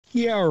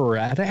You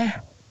ready?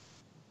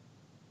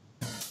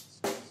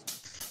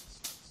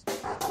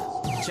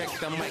 Check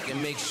the mic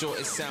and make sure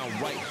it sound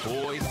right,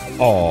 boys.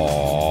 Oh,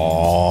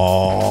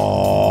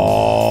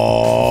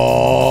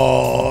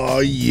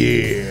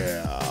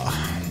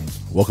 yeah.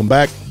 Welcome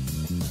back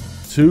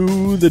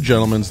to the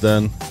Gentleman's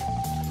Den.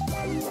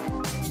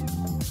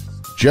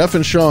 Jeff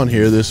and Sean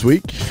here this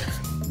week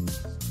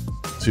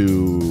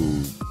to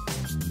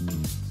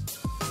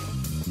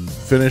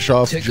finish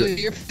off Tickle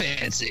your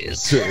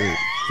fancies.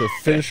 to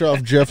finish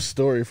off Jeff's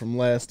story from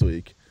last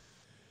week.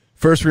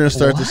 First, we're gonna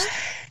start this.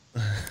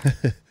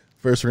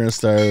 First, we're gonna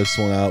start this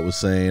one out with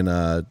saying,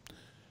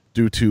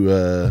 due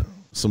to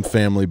some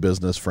family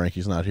business,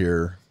 Frankie's not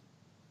here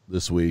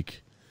this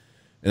week,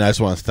 and I just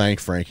want to thank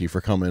Frankie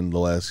for coming. The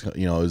last,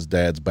 his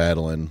dad's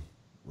battling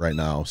right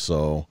now,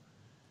 so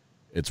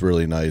it's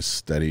really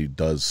nice that he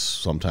does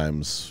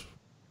sometimes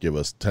give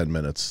us 10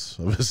 minutes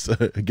of his,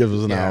 give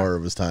us an hour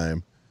of his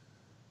time.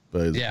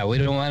 But yeah, we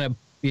don't want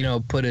to,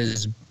 put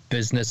his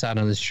business out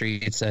on the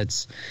streets.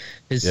 That's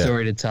his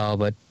story to tell.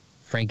 But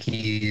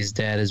Frankie's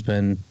dad has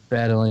been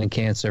battling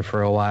cancer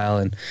for a while,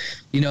 and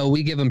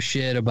we give him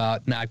shit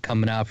about not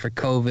coming out for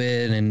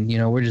COVID, and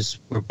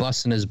we're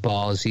busting his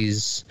balls.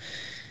 He's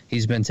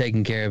been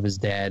taking care of his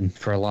dad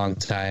for a long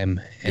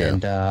time,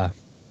 and our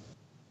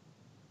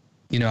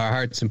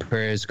hearts and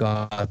prayers go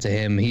out to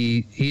him.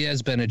 He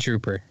has been a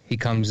trooper. He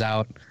comes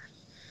out,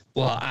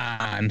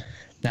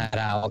 not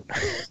out,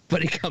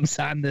 but he comes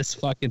on this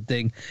fucking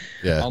thing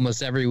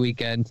almost every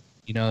weekend.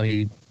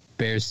 He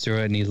bears through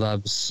it, and he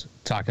loves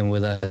talking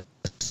with us.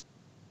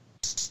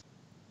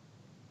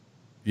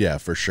 Yeah,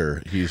 for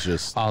sure. He's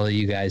just all of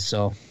you guys.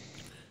 So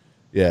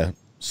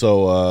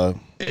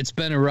it's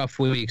been a rough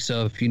week.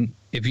 So if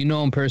you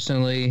know him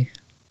personally,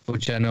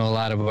 which I know a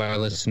lot of our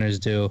listeners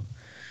do,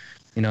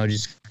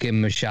 just give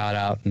him a shout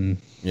out and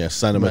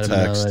send him a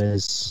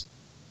text.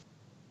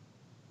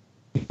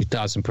 Your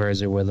thoughts and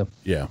prayers are with him.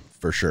 Yeah,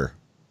 for sure.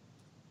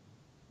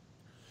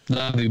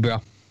 Love you,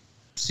 bro.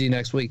 See you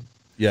next week.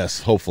 Yes,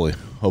 hopefully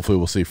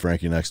we'll see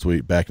Frankie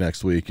back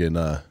next week,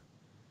 and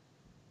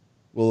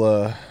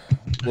we'll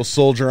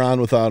soldier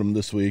on without him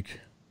this week.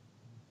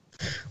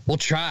 We'll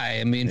try.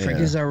 I mean,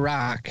 Frankie's our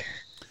rock.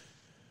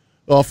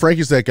 Well,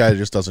 Frankie's that guy that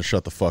just doesn't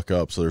shut the fuck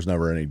up, so there's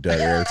never any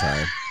dead air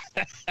time.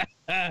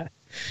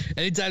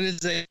 Anytime they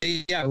say,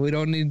 we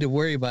don't need to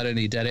worry about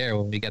any dead air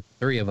when we got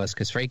three of us,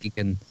 because Frankie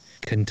can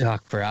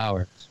talk for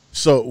hours.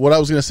 So what I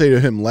was going to say to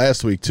him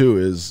last week, too,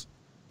 is,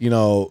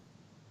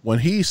 when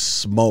he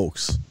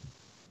smokes,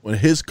 when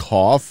his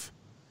cough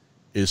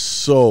is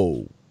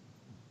so,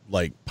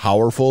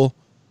 powerful,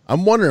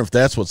 I'm wondering if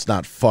that's what's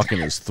not fucking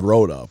his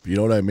throat up. You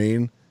know what I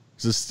mean?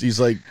 He's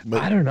like...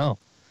 I don't know.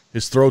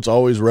 His throat's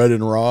always red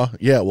and raw.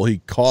 Yeah, well, he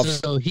coughs.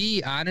 So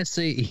he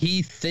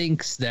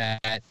thinks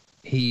that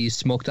he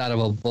smoked out of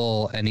a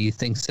bowl, and he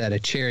thinks that a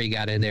cherry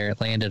got in there,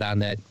 it landed on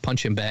that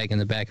punching bag in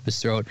the back of his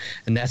throat,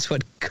 and that's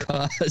what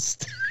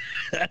caused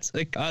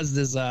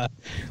this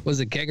was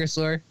it canker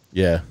sore?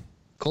 Yeah.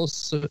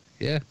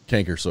 Yeah.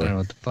 Canker sore. I don't know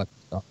what the fuck.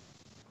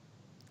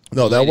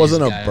 No, that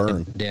wasn't a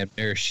burn. Damn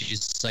nurse.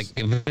 She's like,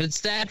 if it's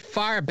that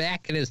far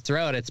back in his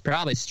throat, it's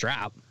probably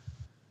strep.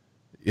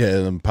 Yeah,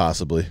 then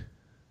possibly.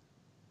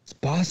 It's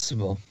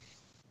possible.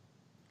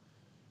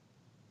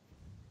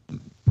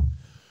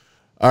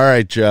 All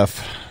right,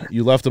 Jeff.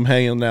 You left him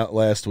hanging out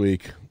last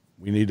week.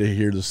 We need to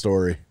hear the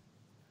story.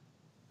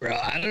 Bro,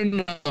 I don't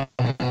know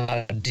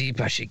how deep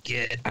I should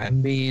get. I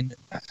mean,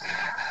 I'm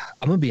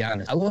going to be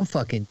honest. I went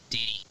fucking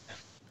deep.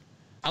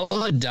 I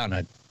would have done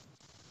it.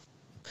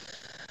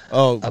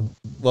 Oh,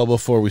 well,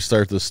 before we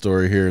start this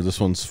story here, this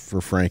one's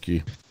for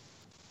Frankie.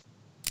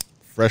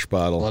 Fresh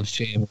bottle. Loves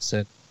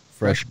Jameson.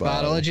 Fresh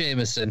bottle of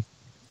Jameson.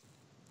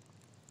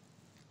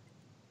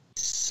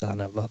 Son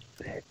of a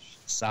bitch.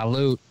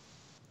 Salute.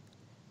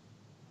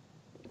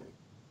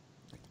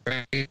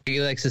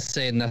 He likes to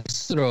say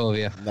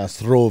Nastrovia.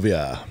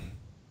 Nastrovia.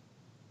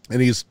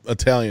 And he's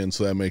Italian,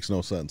 so that makes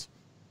no sense.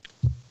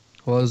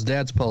 Well, his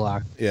dad's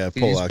Polak. Yeah,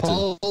 Polak,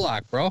 too.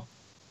 Polak, bro.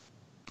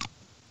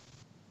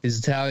 He's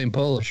Italian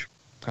Polish.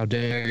 How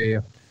dare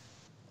you?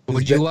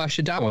 What'd you wash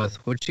it down with?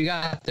 What you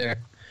got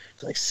there?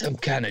 It's like some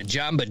kind of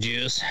Jamba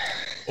Juice.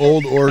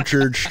 Old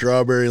Orchard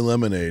strawberry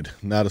lemonade.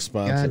 Not a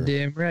sponsor.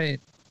 Goddamn right.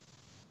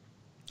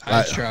 I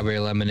have strawberry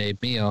lemonade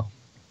meal.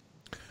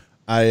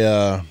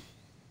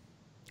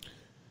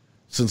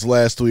 Since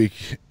last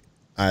week,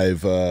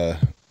 I've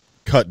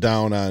cut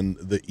down on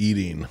the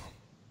eating.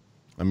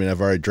 I mean,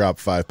 I've already dropped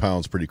 5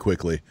 pounds pretty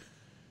quickly.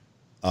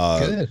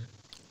 Good.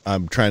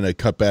 I'm trying to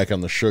cut back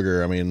on the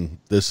sugar. I mean,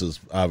 this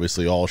is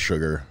obviously all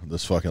sugar,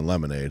 this fucking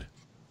lemonade.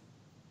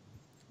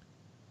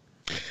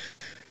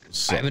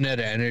 So, I haven't had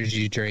an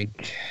energy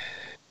drink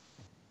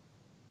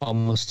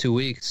almost 2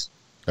 weeks.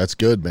 That's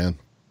good, man.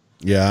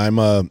 Yeah, I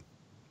mean,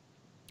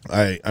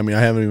 I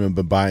haven't even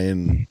been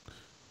buying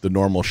the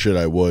normal shit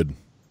I would.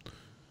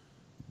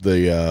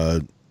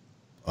 The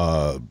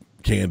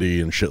candy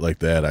and shit like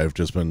that. I've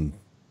just been,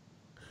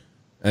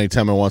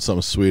 anytime I want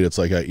something sweet, it's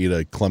like I eat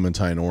a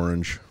clementine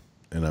orange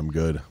and I'm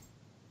good.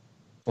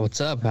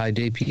 What's up? How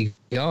DP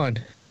going?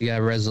 You got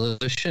a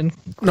resolution?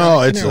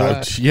 No, it's Cracking or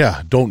what?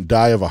 yeah. Don't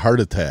die of a heart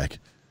attack.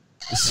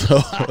 So,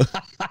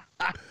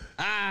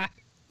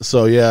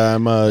 so yeah,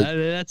 I'm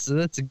That's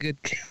a good.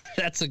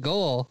 That's a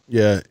goal.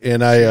 yeah,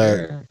 and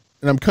Sure.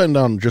 and I'm cutting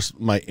down just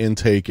my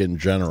intake in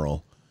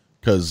general,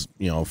 because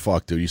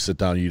fuck, dude, you sit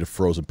down, you eat a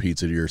frozen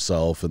pizza to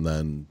yourself, and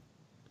then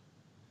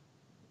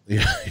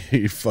yeah,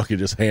 you fucking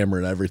just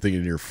hammering everything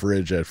in your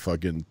fridge at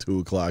fucking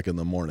 2:00 in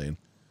the morning.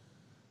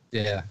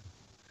 Yeah.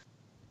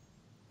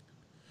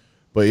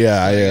 But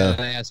yeah, I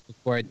gotta ask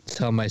before I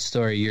tell my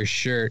story. Your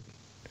shirt,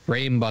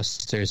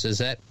 Rainbusters, is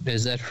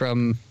that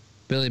from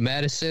Billy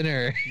Madison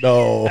or?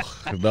 no,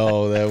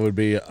 that would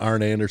be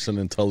Arn Anderson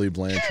and Tully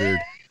Blanchard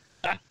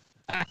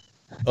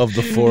of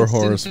the Four As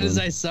soon Horsemen. as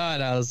I saw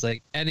it, I was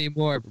like, any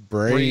more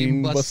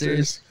Brain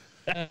Brainbusters?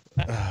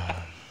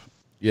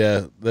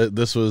 Yeah,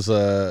 this was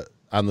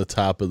on the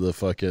top of the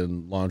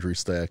fucking laundry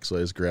stack, so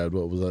I just grabbed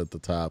what was at the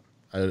top.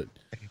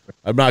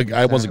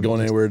 I wasn't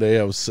going anywhere today.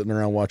 I was sitting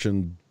around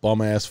watching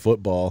bum ass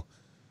football.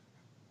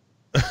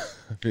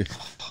 We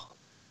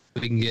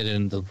can get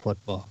into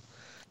football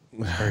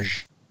for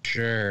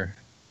sure.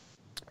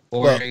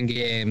 Boring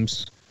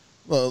games.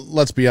 Well,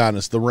 let's be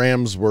honest. The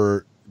Rams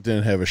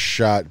didn't have a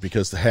shot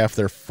because half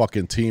their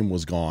fucking team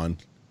was gone.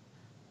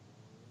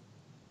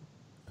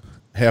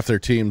 Half their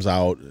team's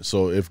out.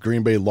 So if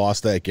Green Bay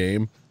lost that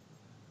game,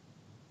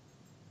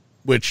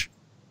 which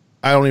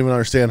I don't even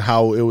understand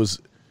how it was,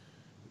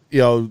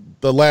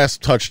 the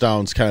last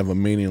touchdown's kind of a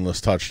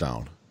meaningless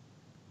touchdown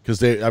because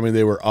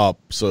they were up.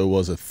 So it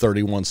was a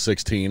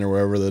 31-16 or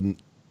wherever the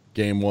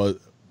game was,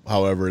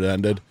 however it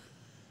ended.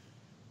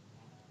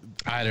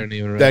 I don't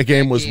even remember. That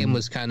game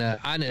was kind of.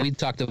 We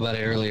talked about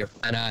it earlier.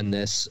 And on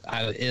this,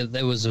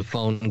 it was a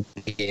phone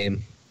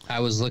game. I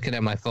was looking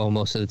at my phone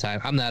most of the time.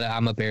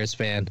 I'm a Bears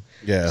fan.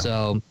 Yeah.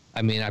 So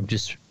I'm a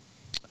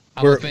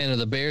fan of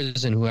the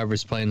Bears and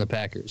whoever's playing the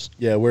Packers.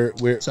 Yeah, we're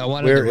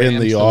in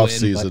the off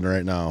season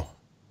right now.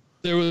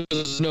 There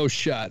was no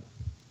shot.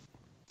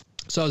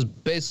 So I was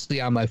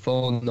basically on my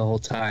phone the whole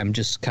time,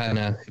 just kind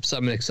of, if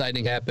something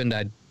exciting happened,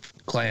 I'd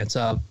glance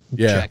up,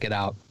 check it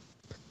out.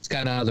 It's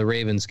kind of how the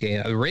Ravens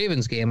game. The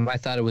Ravens game, I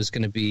thought it was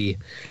going to be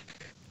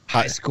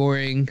high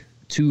scoring,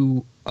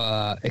 two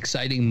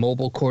exciting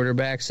mobile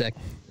quarterbacks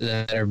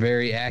that are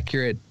very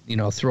accurate,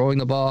 throwing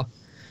the ball,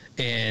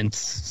 and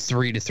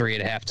 3-3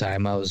 at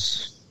halftime. I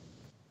was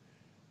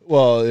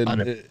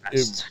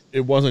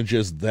it wasn't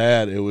just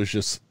that. It was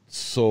just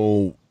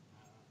so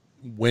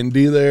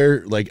windy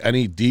there. Like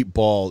any deep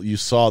ball, you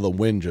saw the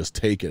wind just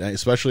take it,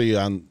 especially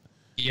on.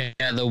 Yeah,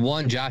 the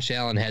one Josh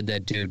Allen had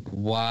that dude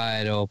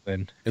wide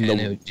open,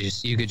 and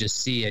you could just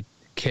see it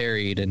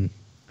carried, and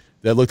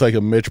that looked like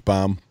a Mitch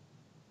bomb.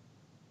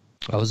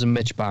 That was a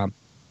Mitch bomb.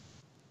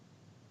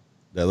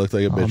 That looked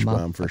like a Mitch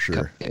bomb for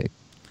sure. Cupcake.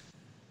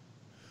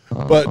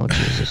 But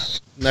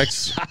Jesus.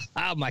 next,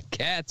 my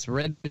cat's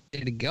ready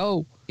to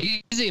go.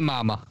 Easy,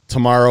 mama.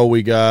 Tomorrow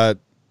we got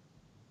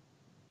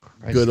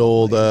good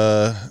old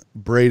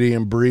Brady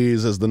and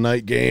Breeze as the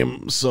night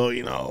game. So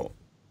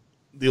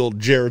the old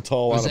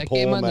Geritol on a pole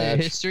game on match.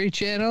 The History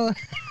Channel?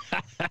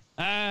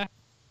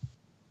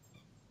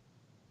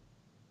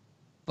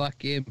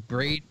 Fucking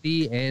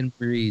Brady and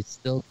Breeze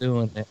still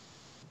doing it.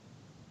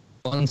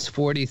 One's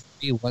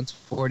 43, one's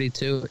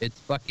 42. It's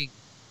fucking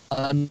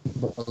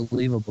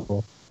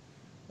unbelievable.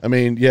 I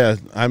mean, yeah,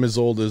 I'm as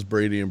old as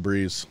Brady and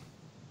Breeze.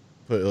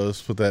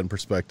 Let's put that in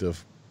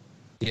perspective.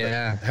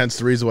 Yeah. Hence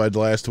the reason why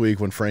last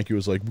week when Frankie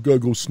was like, we got to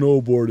go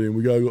snowboarding.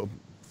 We got to go.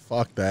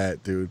 Fuck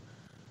that, dude.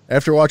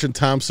 After watching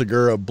Tom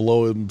Segura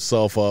blow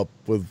himself up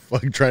with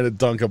trying to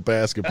dunk a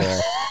basketball.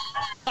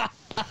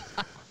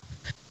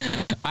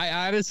 I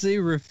honestly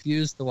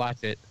refused to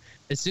watch it.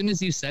 As soon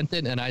as you sent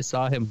it and I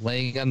saw him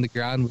laying on the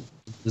ground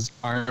with his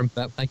arm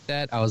bent like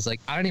that, I was like,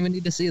 I don't even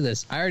need to see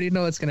this. I already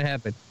know what's going to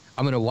happen.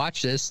 I'm going to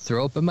watch this,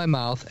 throw up in my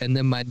mouth, and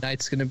then my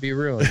night's going to be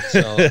ruined.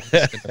 So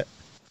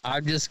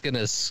I'm just going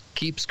to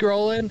keep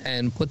scrolling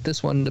and put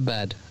this one to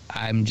bed.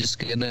 I'm just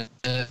going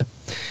to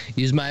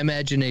use my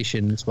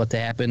imagination. It's what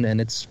happened, and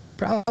it's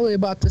probably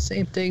about the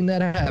same thing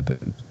that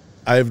happened.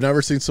 I've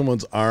never seen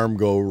someone's arm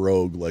go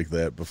rogue like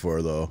that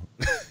before, though.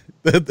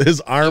 His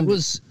arm...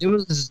 It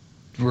was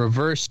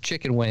reverse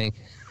chicken wing.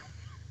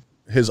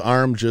 His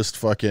arm just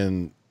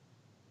fucking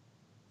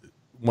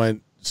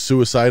went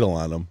suicidal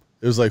on him.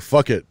 It was like,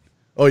 fuck it.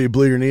 Oh, you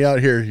blew your knee out?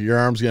 Here, your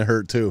arm's going to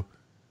hurt, too.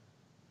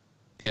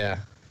 Yeah.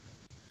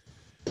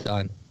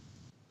 Done.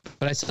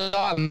 But I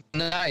saw him.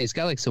 Nice. He's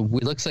got he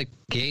looks like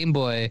Game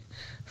Boy.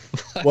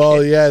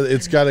 Well, yeah,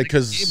 it's got it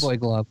because Game Boy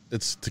glove.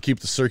 It's to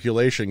keep the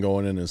circulation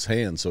going in his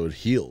hand so it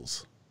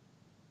heals.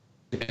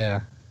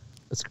 Yeah.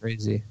 That's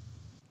crazy.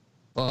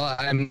 Well,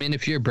 I mean,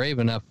 if you're brave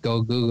enough,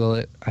 go Google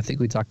it. I think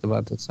we talked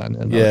about this on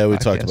another Yeah, we podcast.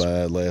 talked about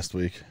that last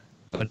week.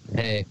 But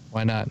hey,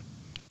 why not?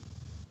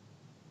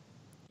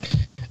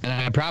 And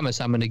I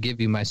promise I'm going to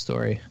give you my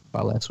story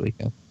about last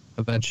weekend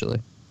eventually.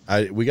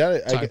 We got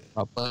it. Talk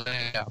about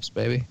playoffs,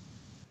 baby.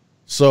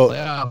 So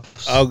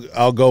Playoffs.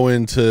 I'll go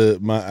into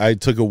I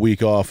took a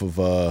week off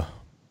of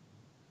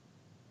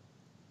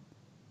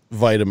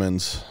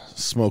vitamins,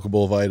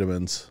 smokable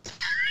vitamins.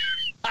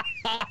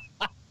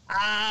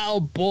 Ow,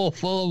 bowl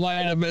full of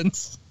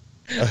vitamins.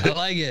 I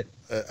like it.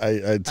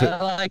 I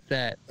like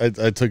that.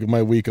 I took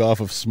my week off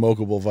of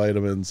smokable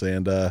vitamins,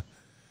 and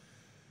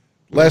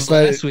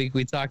last week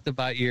we talked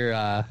about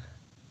your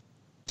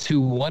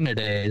 2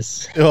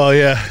 1-a-days. Oh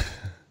yeah.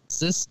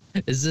 Is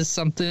this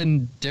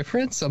something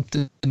different?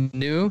 Something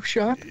new,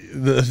 Sean?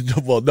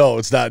 Well, no,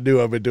 it's not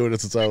new. I've been doing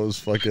it since I was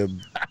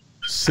fucking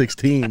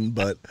 16,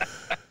 but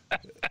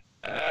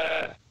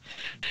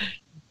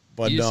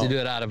you used no. to do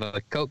it out of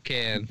a Coke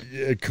can.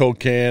 A Coke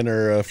can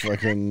or a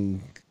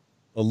fucking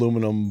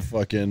aluminum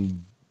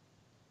fucking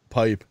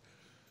pipe.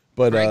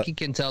 But Frankie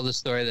can tell the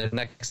story the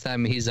next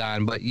time he's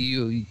on, but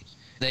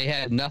they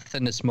had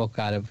nothing to smoke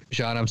out of.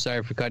 Sean, I'm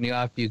sorry for cutting you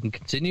off. You can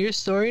continue your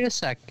story in a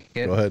second.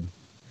 Go ahead.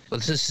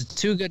 But this is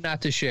too good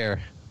not to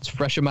share. It's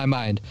fresh in my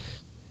mind.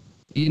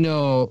 You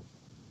know,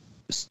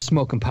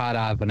 smoking pot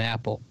out of an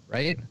apple,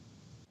 right?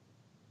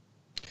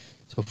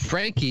 So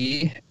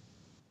Frankie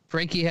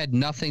had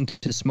nothing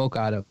to smoke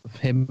out of.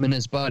 Him and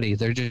his buddy,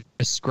 they're just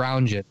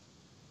scrounging.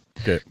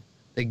 Okay.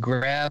 They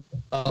grab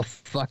a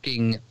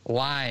fucking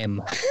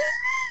lime.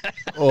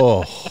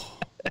 Oh.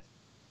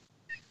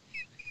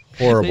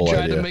 Horrible They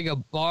tried idea. to make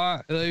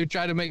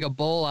a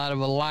bowl out of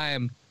a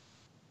lime.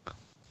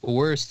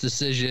 Worst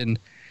decision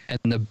and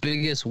the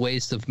biggest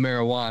waste of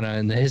marijuana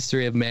in the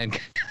history of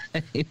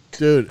mankind.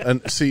 Dude, and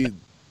see,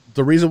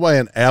 the reason why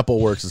an apple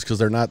works is because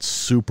they're not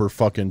super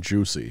fucking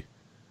juicy.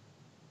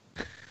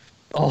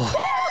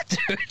 Oh,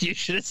 dude, you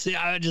should have seen.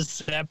 I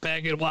just sat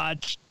back and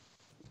watched.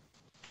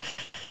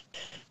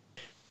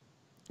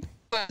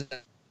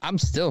 I'm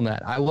still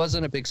not. I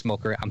wasn't a big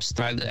smoker. I'm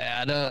still.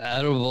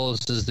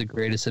 Edibles is the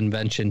greatest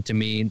invention to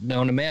me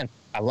known to man.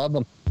 I love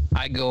them.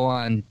 I go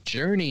on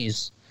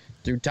journeys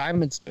through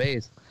time and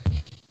space.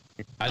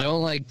 I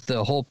don't like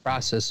the whole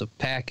process of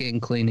packing,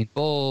 cleaning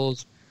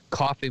bowls,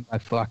 coughing my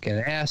fucking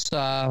ass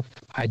off.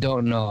 I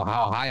don't know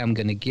how high I'm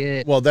gonna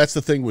get. Well, that's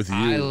the thing with you.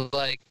 I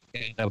like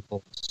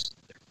edibles.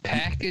 They're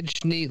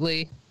packaged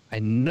neatly. I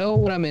know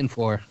what I'm in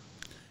for.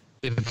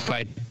 If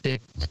I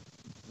take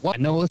one, I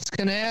know what's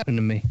gonna happen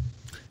to me.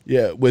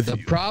 Yeah, with the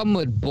problem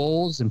with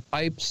bowls and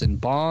pipes and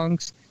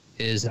bongs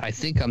is I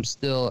think I'm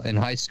still in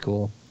high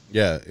school.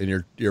 Yeah,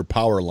 and your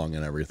power lung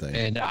and everything.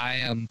 And I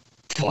am,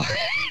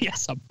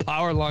 yes, I'm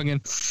power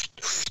lunging.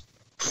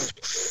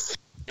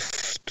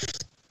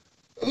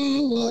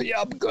 Oh,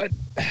 yeah, I'm good.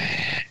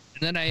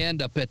 And then I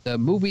end up at the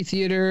movie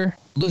theater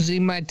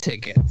losing my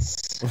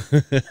tickets.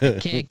 I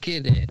can't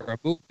get in for a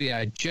movie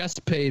I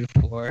just paid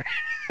for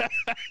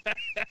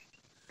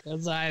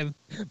because I've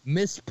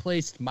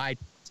misplaced my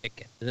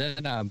ticket.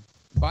 Then I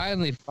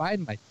finally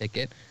find my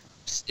ticket,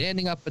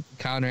 standing up at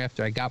the counter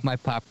after I got my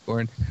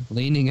popcorn,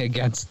 leaning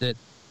against it,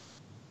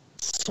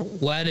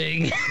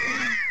 sweating,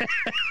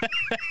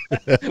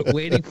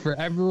 waiting for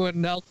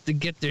everyone else to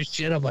get their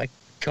shit. I'm like,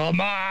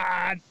 come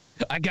on,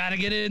 I gotta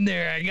get in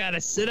there. I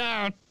gotta sit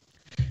down.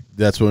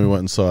 That's when we went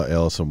and saw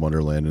Alice in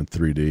Wonderland in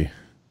 3D.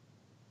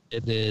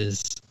 It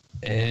is,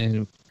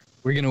 and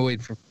we're gonna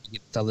wait for you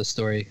to tell the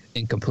story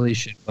in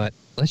completion. But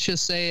let's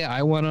just say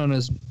I went on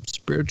a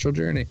spiritual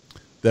journey.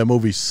 That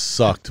movie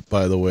sucked,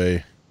 by the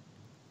way.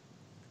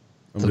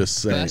 I'm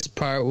just saying. The best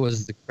part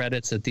was the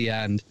credits at the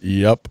end.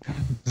 Yep.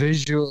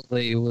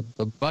 Visually, with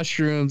the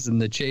mushrooms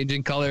and the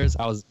changing colors,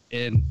 I was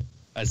in.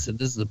 I said,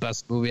 this is the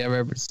best movie I've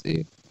ever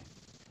seen.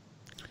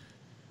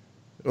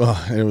 Well,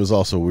 and it was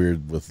also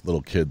weird with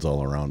little kids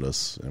all around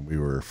us, and we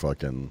were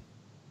fucking...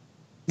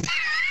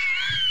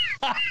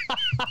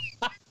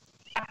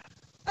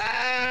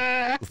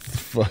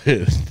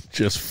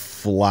 just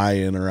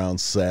flying around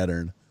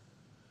Saturn.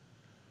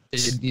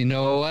 You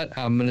know what?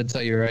 I'm going to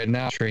tell you right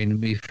now, trained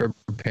me for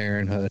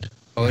parenthood.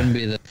 I wouldn't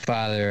be the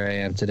father I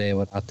am today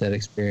without that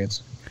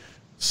experience.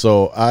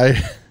 So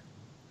I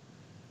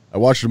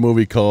watched a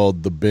movie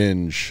called The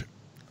Binge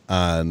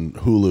on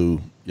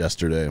Hulu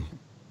yesterday.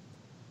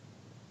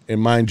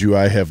 And mind you,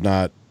 I have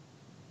not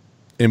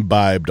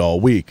imbibed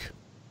all week.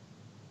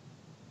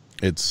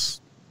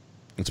 It's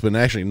been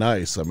actually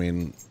nice. I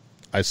mean,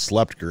 I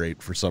slept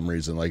great for some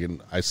reason. Like,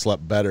 and I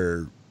slept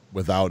better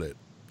without it.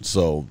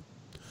 So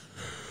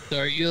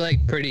are you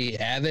like pretty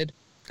avid?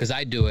 Because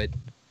I do it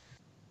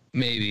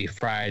maybe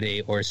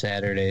Friday or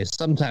Saturday.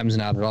 Sometimes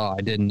not at all.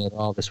 I didn't at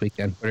all this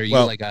weekend. But are you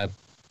like a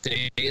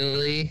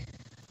daily?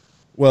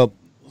 Well,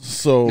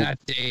 so not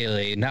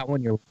daily, not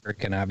when you're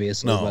working,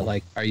 obviously. No. But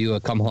like, are you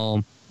a come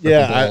home?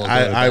 Yeah,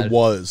 I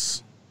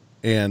was,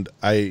 and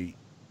I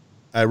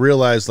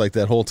realized like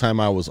that whole time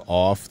I was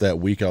off that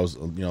week. I was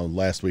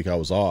last week I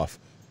was off.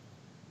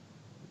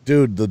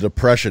 Dude, the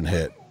depression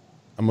hit.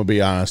 I'm gonna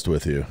be honest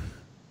with you.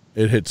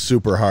 It hit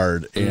super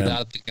hard.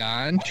 Without the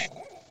ganj?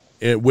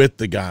 With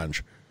the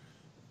ganj.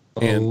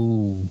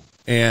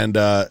 And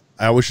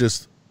I was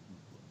just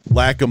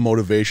lack of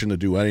motivation to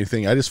do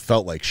anything. I just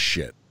felt like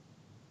shit.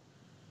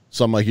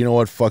 So I'm like, you know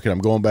what? Fuck it. I'm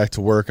going back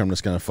to work. I'm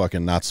just going to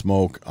fucking not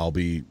smoke.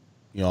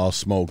 I'll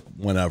smoke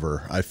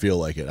whenever I feel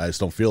like it. I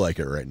just don't feel like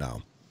it right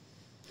now.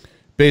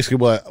 Basically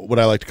what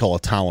I like to call a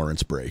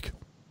tolerance break.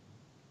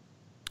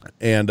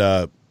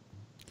 And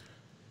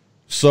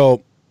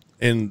so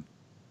in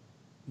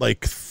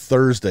like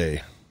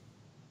Thursday,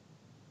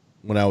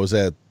 when I was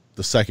at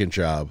the second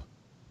job,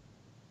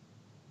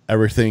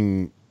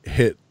 everything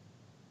hit,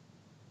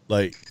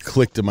 like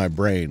clicked in my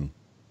brain.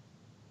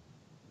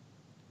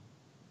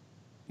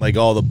 Like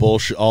all the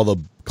bullshit, all the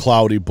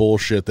cloudy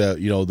bullshit that,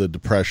 you know, the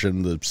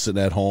depression, the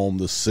sitting at home,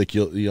 the sick,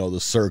 you know, the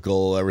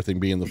circle, everything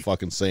being the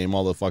fucking same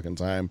all the fucking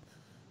time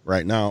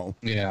right now.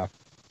 Yeah.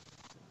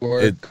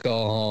 Work, go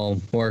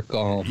home. Work,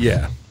 go home.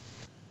 Yeah.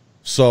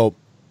 So,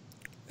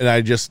 and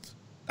I just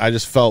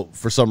felt,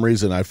 for some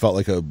reason, I felt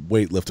like a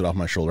weight lifted off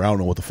my shoulder. I don't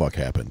know what the fuck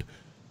happened.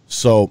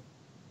 So,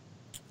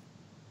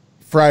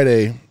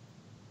 Friday,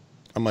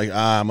 I'm like,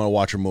 I'm going to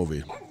watch a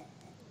movie.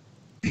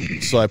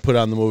 So I put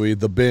on the movie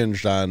The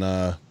Binge on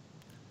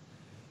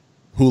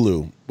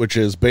Hulu, which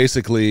is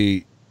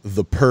basically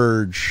The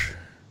Purge,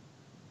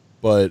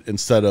 but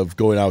instead of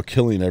going out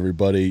killing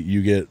everybody,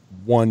 you get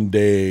one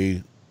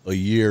day a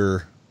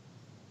year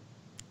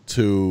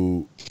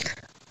to,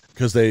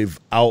 because they've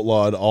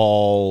outlawed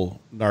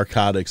all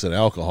narcotics and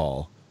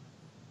alcohol.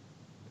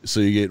 So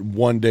you get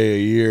one day a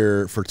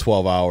year for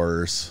 12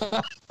 hours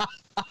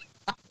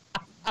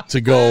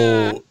to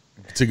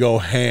go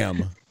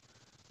ham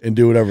and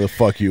do whatever the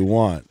fuck you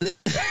want.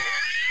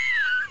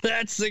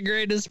 That's the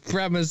greatest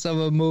premise of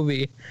a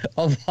movie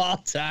of all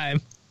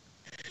time.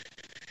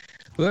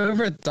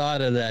 Whoever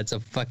thought of that's a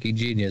fucking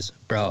genius.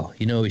 Bro,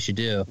 you know what we should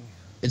do?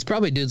 It's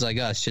probably dudes like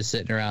us just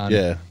sitting around.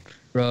 Yeah.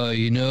 Bro,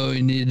 you know what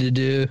you need to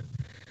do?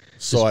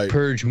 So this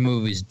Purge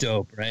movie's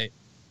dope, right?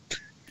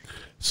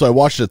 So I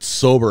watched it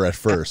sober at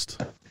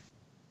first.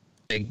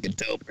 Big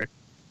doper.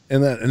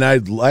 And I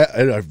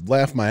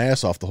laughed my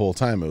ass off the whole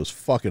time. It was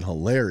fucking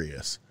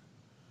hilarious.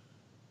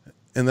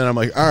 And then I'm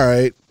like, all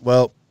right,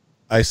 well,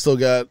 I still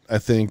got, I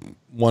think,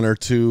 one or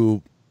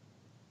two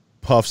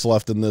puffs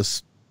left in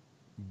this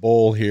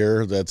bowl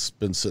here that's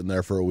been sitting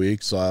there for a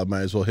week, so I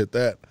might as well hit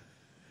that.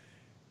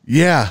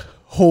 Yeah,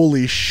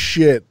 holy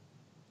shit.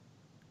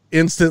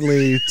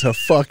 Instantly to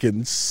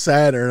fucking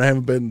Saturn. I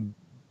haven't been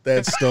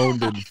that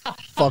stoned in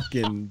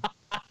fucking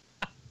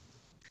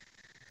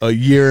a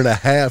year and a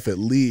half at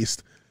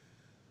least.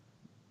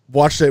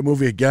 Watched that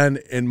movie again,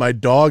 and my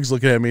dog's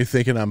looking at me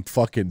thinking I'm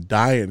fucking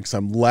dying because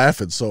I'm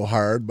laughing so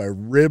hard. My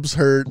ribs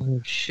hurt. Oh,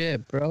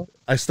 shit, bro.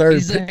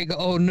 He's like,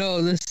 oh,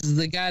 no, this is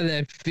the guy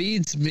that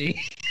feeds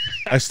me.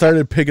 I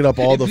started picking up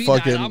all if the he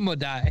fucking... died, I'm gonna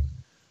die.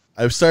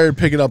 I've started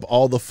picking up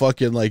all the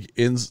fucking, like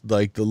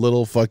the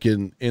little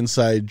fucking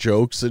inside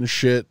jokes and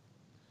shit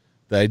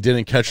that I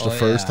didn't catch the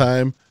first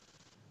time.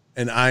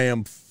 And I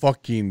am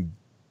fucking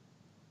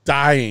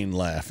dying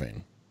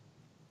laughing.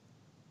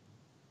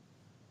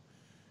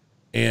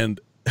 And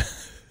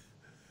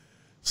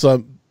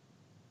so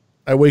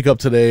I wake up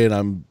today and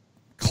I'm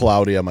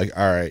cloudy. I'm like,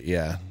 all right,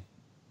 yeah,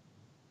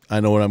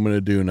 I know what I'm going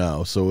to do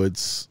now. So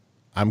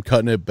I'm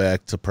cutting it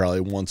back to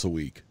probably once a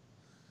week.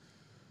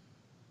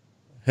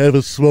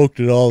 Haven't smoked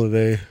it all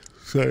today.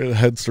 So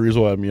that's the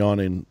reason why I'm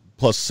yawning.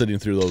 Plus sitting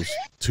through those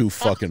two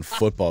fucking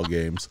football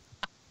games.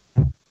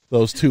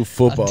 Those two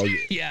football games.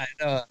 Yeah,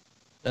 I know.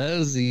 That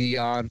was a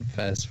yawn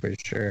fest for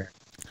sure.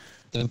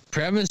 The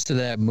premise to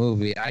that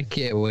movie, I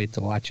can't wait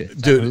to watch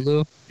it. Dude, on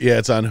Hulu? Yeah,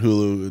 it's on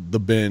Hulu. The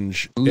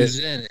Binge. Who's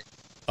in it?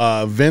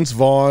 Vince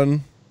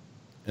Vaughn,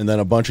 and then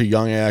a bunch of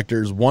young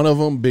actors. One of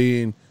them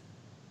being,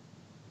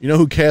 you know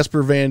who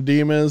Casper Van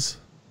Diem is?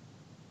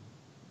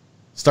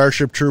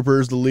 Starship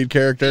Troopers, the lead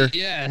character.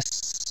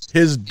 Yes.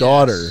 His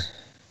daughter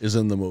is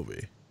in the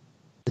movie.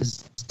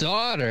 His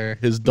daughter.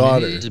 He's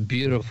a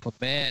beautiful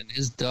man.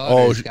 His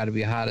daughter's got to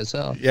be hot as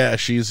hell. Yeah,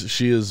 she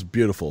is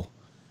beautiful.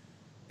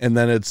 And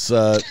then it's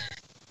and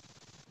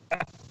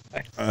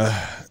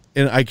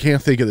I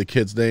can't think of the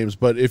kids' names,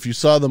 but if you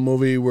saw the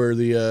movie where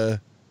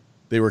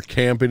they were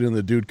camping and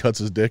the dude cuts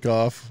his dick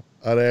off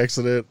on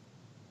accident.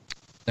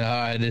 No,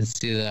 I didn't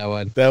see that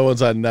one. That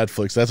one's on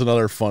Netflix. That's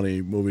another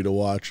funny movie to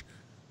watch.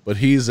 But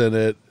he's in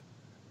it.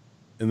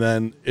 And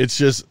then it's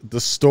just,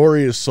 the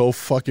story is so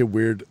fucking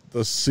weird.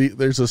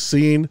 There's a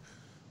scene,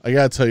 I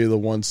gotta tell you the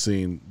one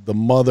scene. The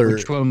mother.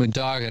 Which one are we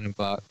talking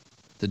about?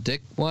 The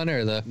dick one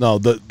or the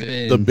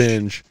Binge? The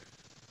Binge.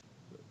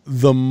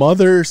 The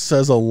mother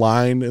says a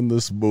line in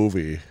this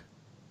movie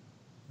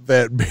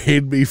that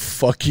made me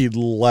fucking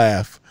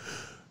laugh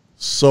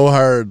so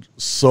hard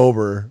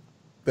sober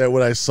that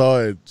when I saw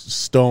it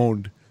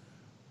stoned,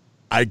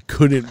 I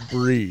couldn't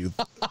breathe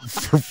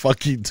for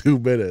fucking 2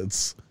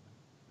 minutes.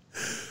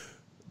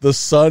 The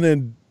son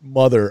and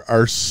mother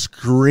are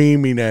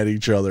screaming at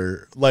each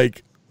other,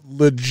 like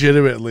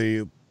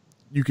legitimately,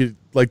 you could,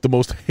 like, the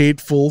most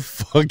hateful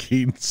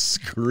fucking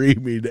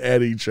screaming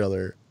at each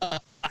other.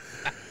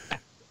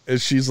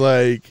 And she's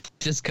like,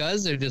 just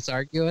cuz they're just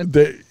arguing.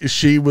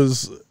 She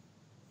was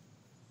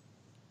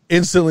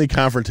instantly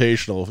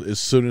confrontational as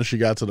soon as she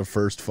got to the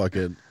first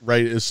fucking,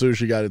 right as soon as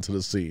she got into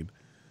the scene.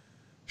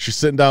 She's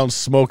sitting down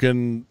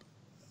smoking,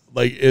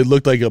 like, it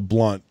looked like a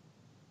blunt.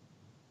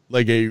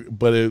 I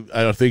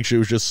don't think she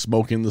was just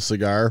smoking the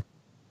cigar.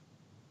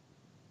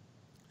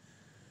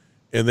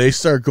 And they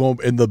start going,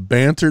 and the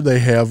banter they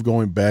have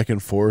going back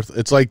and forth.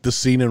 It's like the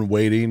scene in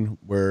Waiting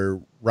where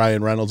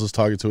Ryan Reynolds is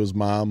talking to his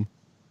mom,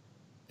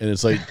 and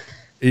it's like,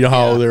 you know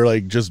how they're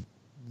like just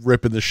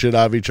ripping the shit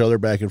out of each other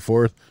back and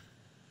forth.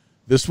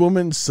 This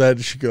woman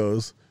said, she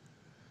goes,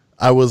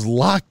 "I was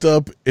locked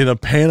up in a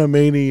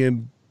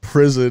Panamanian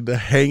prison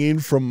hanging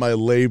from my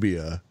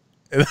labia,"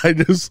 and I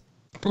just,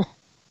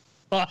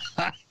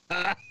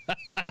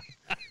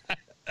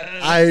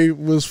 I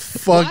was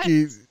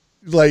fucking. What?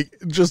 Like,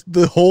 just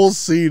the whole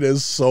scene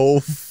is so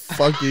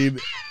fucking...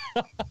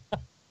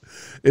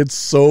 It's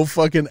so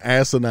fucking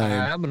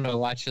asinine. I'm going to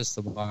watch this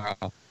tomorrow.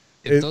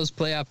 If those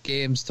playoff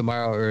games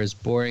tomorrow are as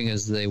boring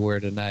as they were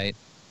tonight,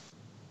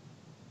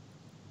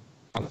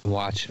 I'm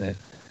watching it.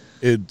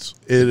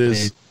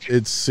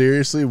 It's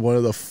seriously one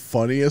of the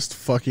funniest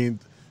fucking...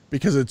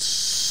 Because it's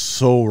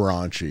so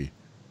raunchy.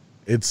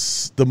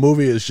 The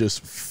movie is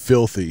just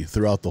filthy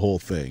throughout the whole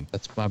thing.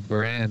 That's my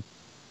brand.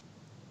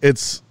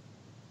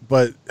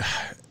 But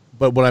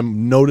what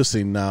I'm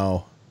noticing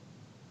now,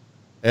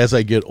 as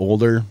I get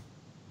older,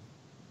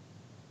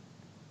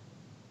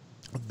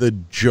 the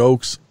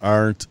jokes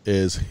aren't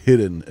as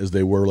hidden as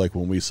they were like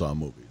when we saw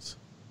movies.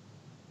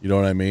 You know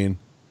what I mean?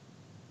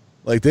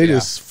 Like they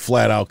just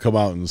flat out come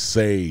out and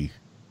say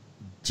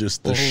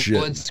just the shit.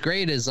 What's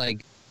great is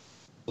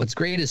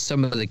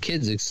some of the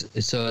kids.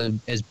 So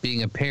as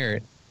being a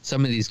parent,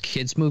 some of these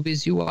kids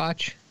movies you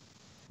watch.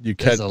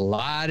 There's a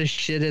lot of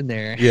shit in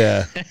there.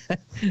 Yeah.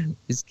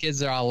 These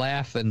kids are all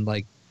laughing,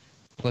 like,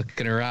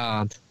 looking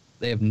around.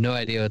 They have no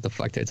idea what the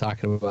fuck they're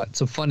talking about.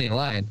 It's a funny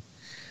line.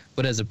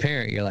 But as a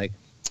parent, you're like...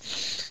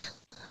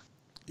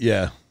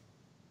 Yeah.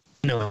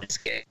 No, it's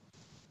gay.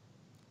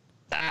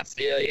 I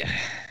feel you.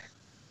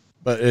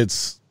 But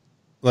it's,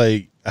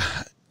 like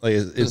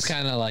it's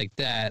kind of like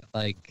that,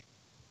 like,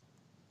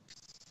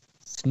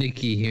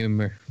 sneaky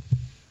humor.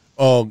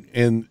 Oh,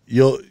 and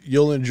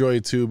you'll enjoy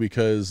it too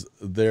because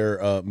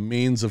their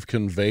means of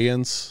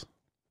conveyance,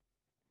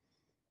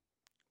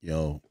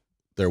 their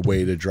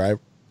way to drive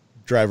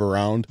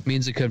around.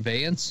 Means of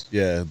conveyance?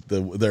 Yeah,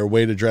 their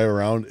way to drive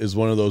around is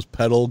one of those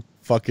pedal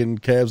fucking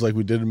cabs like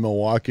we did in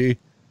Milwaukee.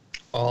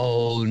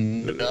 Oh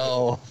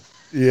no.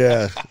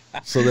 Yeah.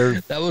 So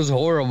that was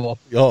horrible.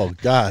 Oh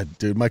God,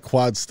 dude, my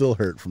quads still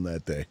hurt from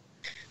that day.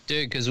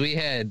 Dude, because we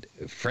had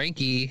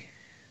Frankie,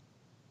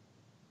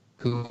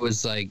 who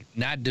was like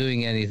not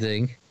doing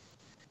anything.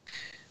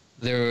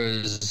 There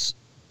was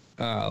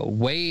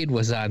Wade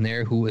was on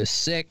there who was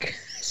sick,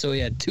 so we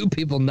had two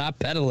people not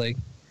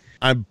pedaling.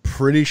 I'm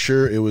pretty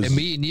sure it was and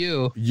me and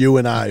you. You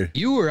and I.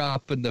 You were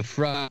up in the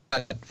front,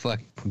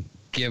 fucking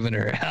giving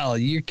her hell.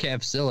 You're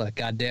Capsilla,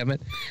 goddammit.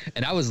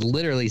 And I was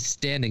literally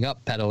standing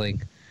up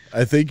pedaling.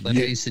 I think like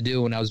I used to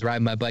do when I was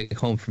riding my bike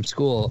home from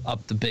school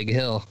up the big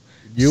hill.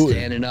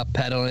 Standing up,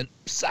 pedaling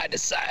side to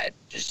side.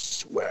 Just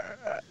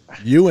swear.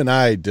 You and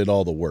I did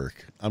all the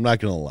work. I'm not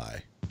gonna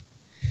lie.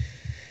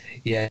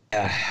 Yeah,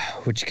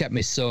 which kept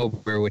me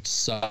sober, which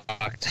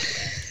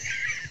sucked.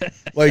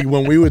 Like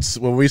when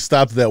we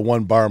stopped at that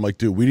one bar, I'm like,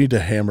 dude, we need to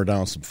hammer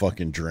down some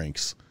fucking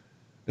drinks.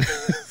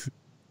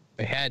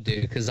 I had to,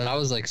 because I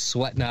was like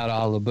sweating out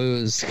all the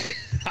booze.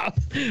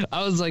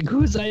 I was like,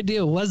 whose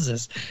idea was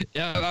this?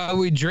 Are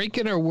we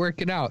drinking or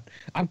working out?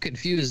 I'm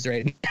confused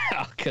right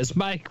now because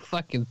my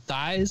fucking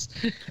thighs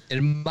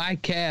and my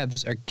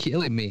calves are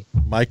killing me.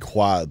 My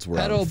quads were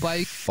pedal on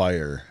bike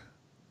fire.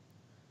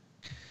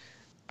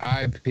 All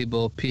right,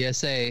 people,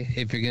 PSA,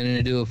 if you're going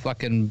to do a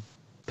fucking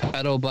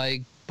pedal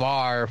bike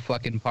bar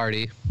fucking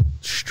party,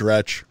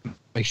 stretch.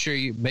 Make sure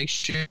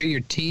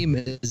your team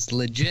is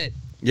legit.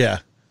 Yeah.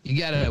 You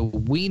gotta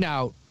wean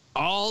out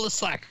all the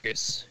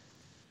slackers.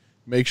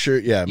 Make sure,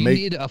 you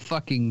need a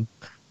fucking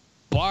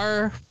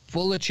bar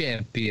full of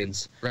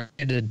champions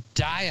ready to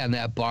die on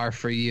that bar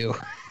for you.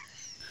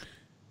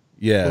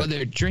 Yeah.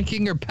 Whether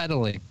drinking or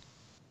pedaling.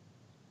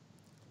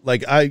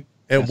 Like at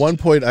one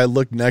point I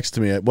looked next to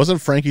me. Wasn't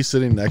Frankie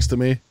sitting next to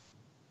me?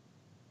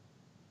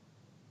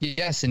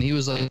 Yes, and he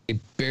was like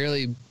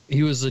barely.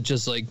 He was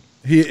just like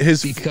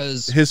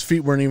because his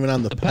feet weren't even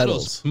on the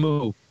pedals.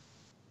 Move.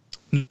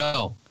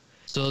 No.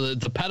 So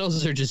the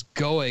pedals are just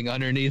going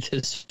underneath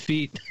his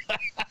feet.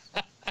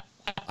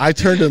 I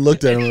turned and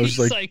looked at him and I was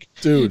like,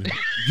 dude,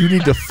 you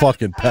need to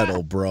fucking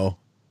pedal, bro.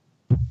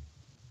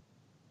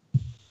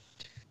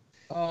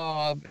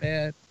 Oh,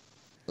 man.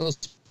 Those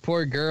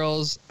poor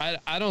girls.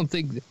 I don't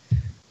think...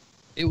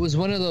 It was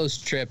one of those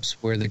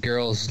trips where the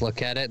girls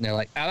look at it and they're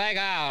like, oh, my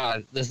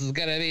God, this is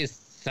going to be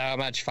so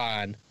much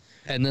fun.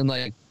 And then,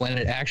 like, when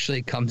it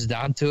actually comes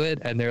down to it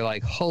and they're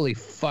like, holy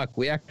fuck,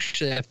 we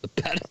actually have to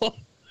pedal.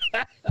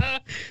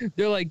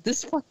 They're like,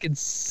 this fucking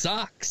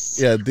sucks.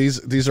 Yeah, these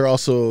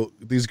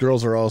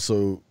girls are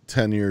also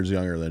 10 years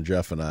younger than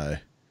Jeff and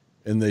I,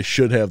 and they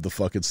should have the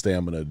fucking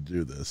stamina to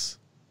do this.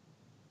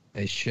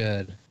 They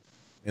should.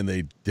 And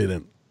they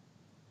didn't.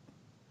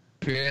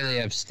 Barely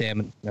have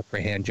stamina for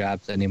hand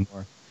jobs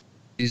anymore.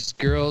 These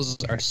girls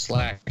are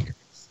slack.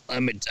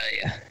 Let me tell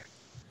you.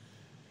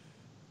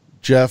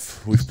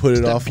 Jeff, we've put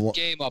it off.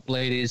 Game up,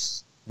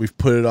 ladies. We've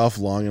put it off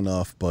long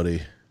enough,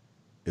 buddy.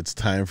 it's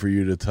time for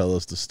you to tell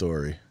us the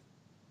story.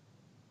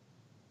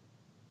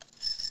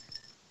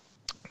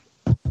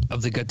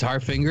 Of the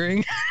guitar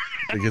fingering?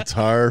 The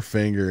guitar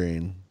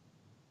fingering.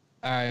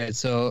 All right,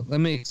 so let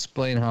me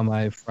explain how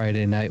my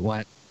Friday night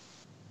went.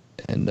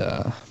 And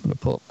I'm going to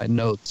pull up my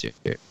notes here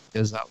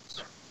because that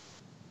was...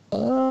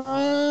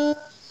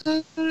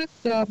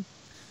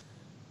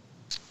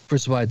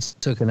 First of all, I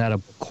took an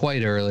edible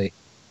quite early.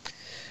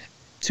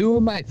 Two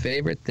of my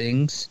favorite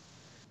things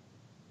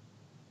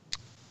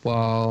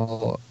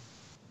while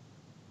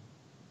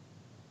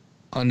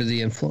under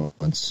the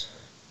influence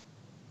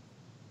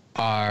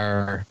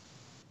are,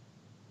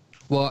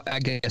 well, I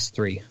guess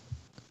three.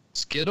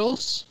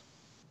 Skittles.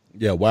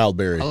 Yeah,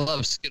 Wildberry. I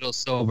love Skittles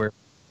sober.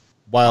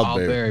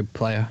 Wildberry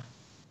player.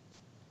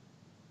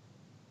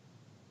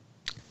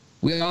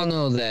 We all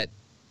know that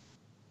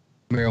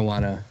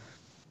marijuana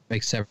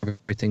makes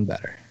everything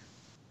better.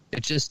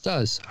 It just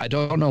does. I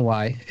don't know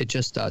why. It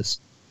just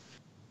does.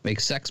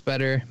 Makes sex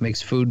better,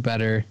 makes food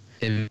better,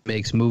 it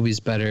makes movies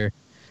better,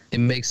 it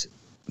makes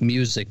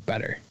music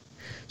better.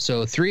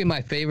 So three of my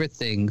favorite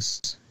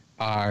things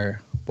are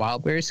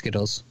Wildberry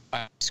Skittles,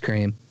 ice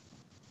cream,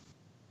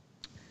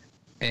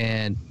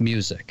 and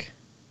music.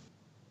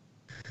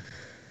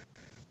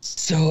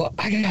 So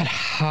I got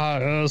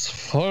hot as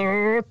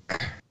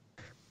fuck.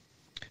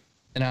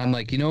 And I'm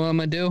like, you know what I'm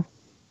going to do?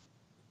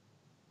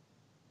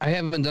 I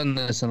haven't done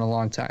this in a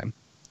long time.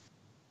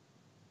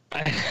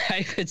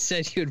 I had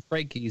sent you and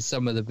Frankie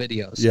some of the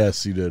videos.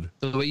 Yes, you did.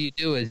 So what you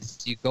do is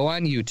you go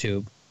on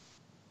YouTube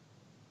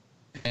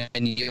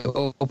and you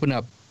open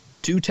up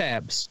two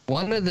tabs.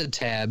 One of the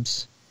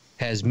tabs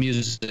has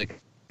music.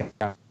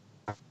 The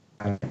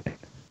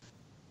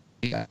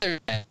other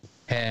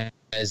tab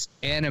has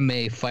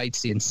anime fight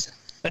scenes.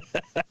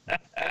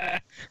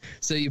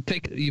 So you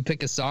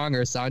pick a song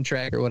or a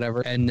soundtrack or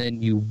whatever, and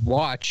then you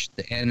watch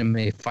the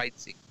anime fight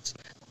scenes.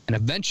 And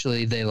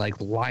eventually they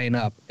like line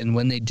up, and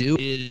when they do,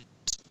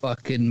 it's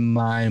fucking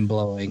mind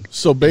blowing.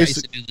 So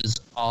basically, I used to do this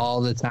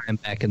all the time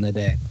back in the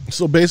day.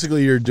 So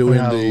basically, you're doing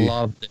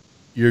loved it.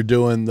 You're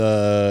doing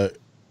the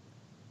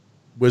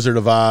Wizard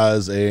of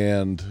Oz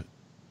and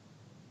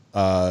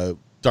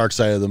Dark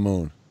Side of the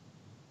Moon.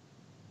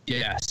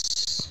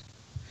 Yes,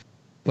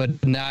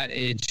 but not.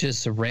 It's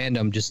just a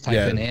random. Just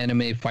type in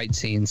anime fight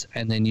scenes,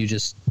 and then you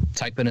just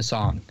type in a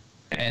song.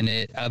 And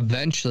it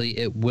eventually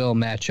it will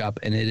match up,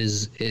 and it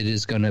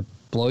is going to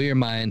blow your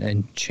mind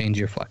and change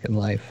your fucking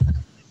life.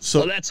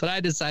 So that's what I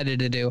decided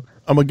to do.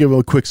 I'm gonna give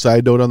a quick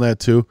side note on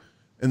that too.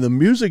 And the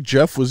music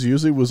Jeff was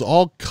using was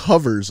all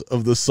covers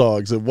of the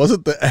songs. It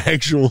wasn't the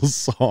actual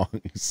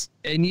songs.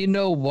 And you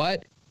know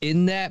what?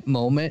 In that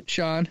moment,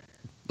 Sean,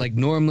 like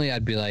normally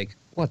I'd be like,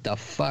 "What the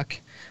fuck?"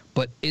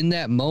 But in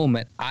that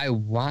moment, I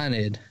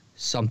wanted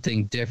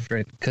something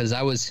different because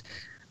I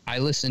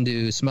listened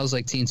to Smells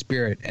Like Teen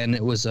Spirit, and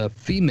it was a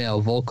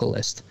female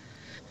vocalist,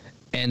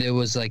 and it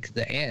was like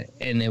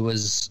it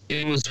was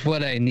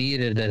what I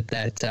needed at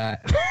that time.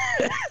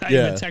 I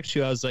even text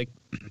you. I was like,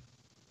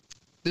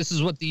 "This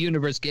is what the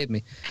universe gave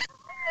me."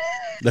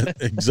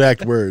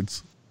 Exact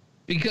words.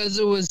 Because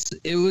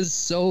it was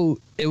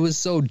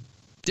so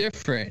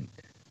different.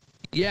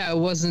 Yeah, it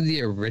wasn't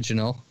the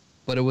original,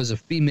 but it was a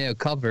female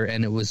cover,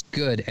 and it was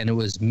good, and it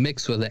was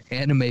mixed with an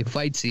anime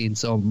fight scene.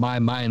 So my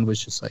mind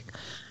was just like.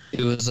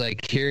 It was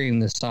like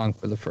hearing this song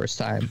for the first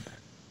time,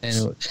 and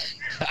it was,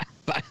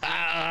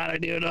 I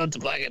don't even know what to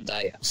fucking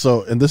tell you.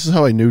 So, and this is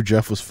how I knew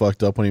Jeff was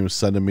fucked up when he was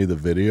sending me the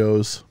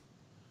videos.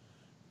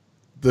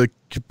 The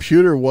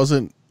computer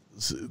wasn't,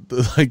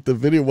 like, the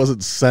video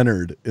wasn't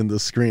centered in the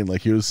screen.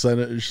 Like, he was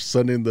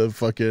sending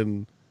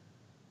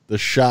the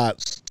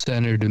shot.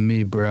 Centered to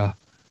me, bro.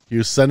 He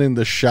was sending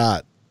the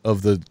shot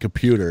of the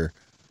computer,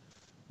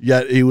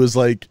 yet he was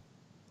like,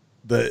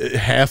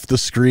 half the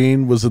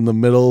screen was in the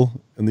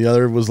middle, and the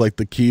other was like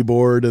the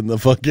keyboard and the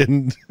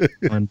fucking.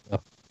 What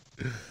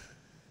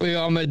you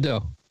want me to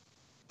do?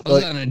 I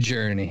was on a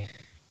journey.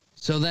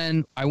 So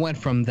then I went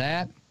from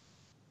that,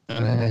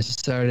 and I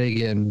started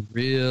getting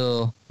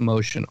real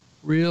emotional,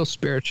 real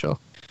spiritual.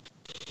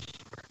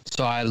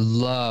 So I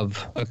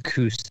love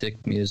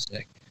acoustic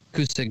music,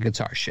 acoustic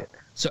guitar shit.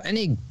 So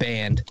any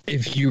band,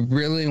 if you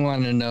really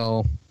want to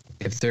know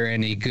if they're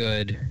any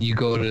good, you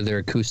go to their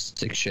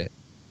acoustic shit.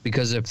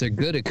 Because if they're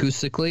good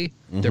acoustically,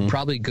 they're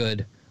probably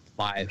good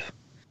live.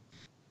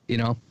 You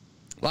know?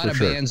 A lot of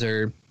bands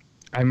are...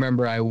 I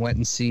remember I went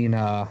and seen...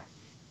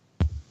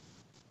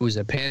 was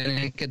it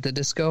Panic at the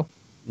Disco?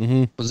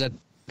 Mm-hmm. Was that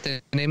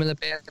the name of the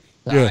band?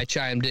 Yeah. I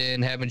chimed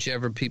in, haven't you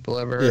ever people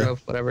ever heard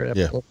of? Whatever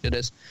it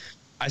is.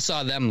 I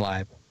saw them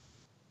live.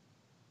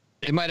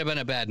 It might have been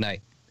a bad night.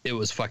 It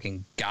was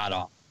fucking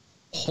god-awful.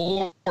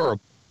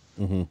 Horrible.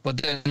 Mm-hmm. But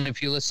then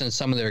if you listen to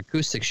some of their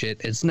acoustic shit,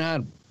 it's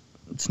not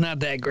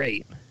that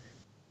great.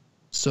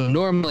 So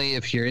normally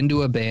if you're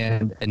into a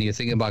band and you're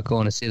thinking about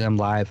going to see them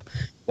live,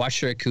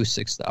 watch their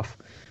acoustic stuff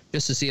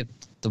just to see if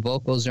the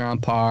vocals are on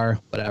par,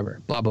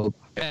 whatever, blah, blah,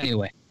 blah.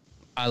 Anyway,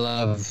 I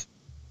love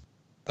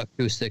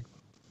acoustic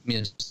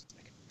music.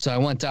 So I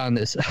went down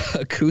this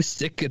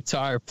acoustic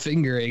guitar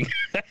fingering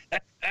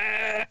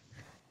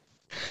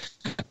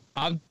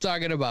I'm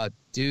talking about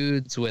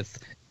dudes with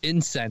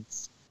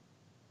incense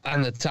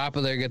on the top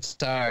of their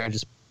guitar,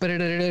 just.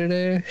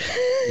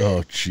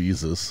 Oh,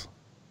 Jesus.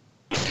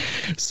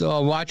 So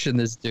I'm watching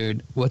this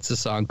dude. What's the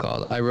song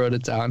called? I wrote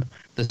it down.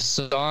 The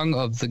Song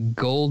of the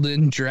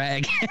Golden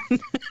Dragon.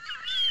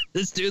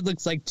 This dude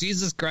looks like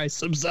Jesus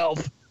Christ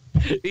himself.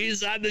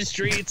 He's on the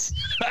streets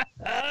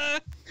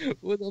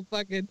with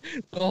the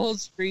whole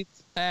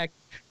street's packed.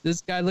 This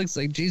guy looks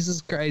like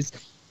Jesus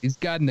Christ. He's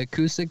got an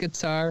acoustic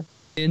guitar,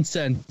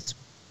 incense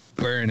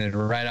burning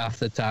right off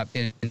the top.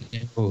 And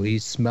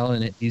he's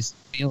smelling it. He's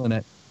feeling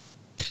it.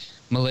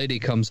 My lady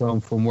comes home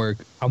from work.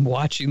 I'm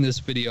watching this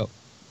video.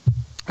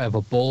 I have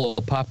a bowl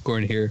of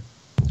popcorn here.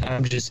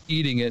 I'm just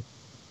eating it.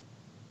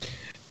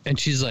 And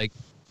she's like,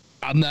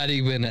 I'm not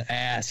even going to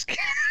ask.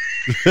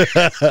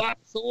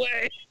 Walks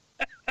away.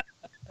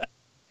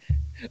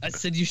 I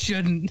said, you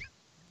shouldn't.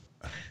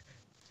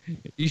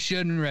 You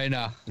shouldn't right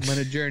now. I'm on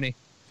a journey.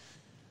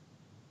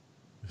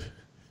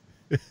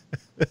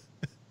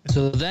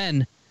 So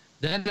then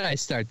I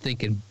start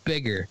thinking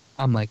bigger.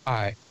 I'm like, all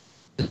right,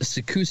 this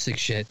acoustic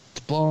shit, it's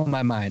blowing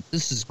my mind.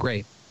 This is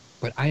great.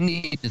 But I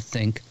need to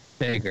think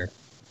bigger.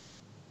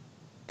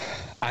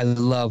 I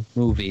love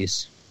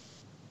movies.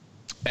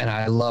 And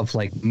I love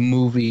like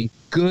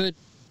good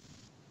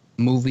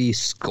movie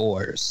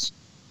scores.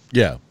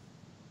 Yeah.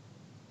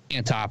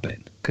 Can't top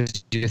it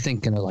because you're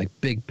thinking of like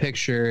big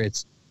picture.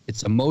 It's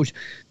emotion.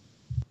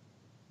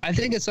 I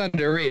think it's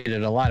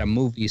underrated, a lot of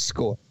movie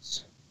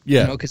scores.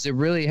 Yeah. You know, because it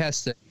really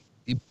has to.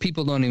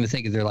 People don't even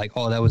think they're like,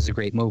 oh, that was a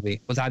great movie,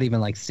 without even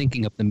like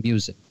thinking of the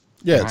music.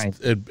 Yeah,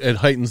 it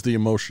heightens the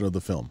emotion of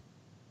the film.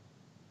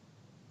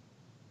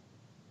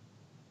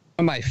 One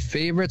of my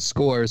favorite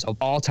scores of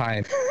all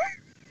time.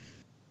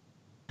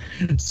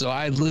 So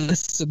I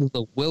listened to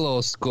the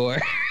Willow score.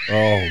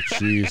 Oh,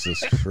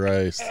 Jesus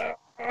Christ.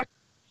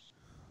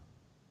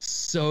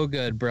 So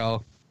good,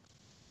 bro.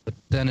 But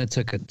then it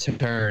took a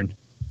turn.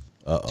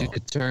 Took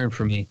a turn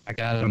for me. I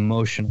got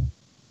emotional.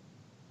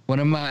 One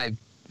of my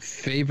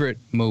favorite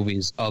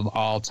movies of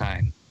all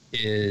time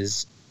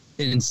is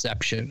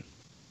Inception.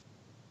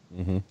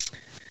 Mm-hmm.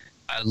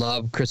 I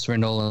love Christopher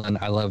Nolan.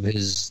 I love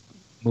his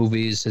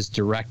movies, his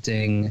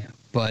directing,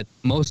 but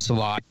most of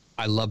all,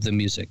 I love the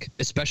music,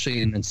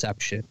 especially in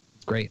Inception.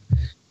 It's great.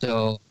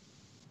 So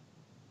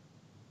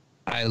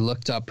I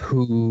looked up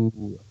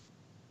who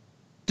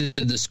did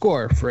the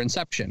score for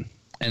Inception,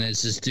 and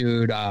it's this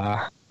dude,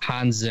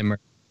 Hans Zimmer.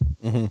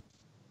 Mm-hmm.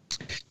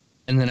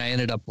 And then I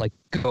ended up like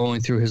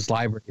going through his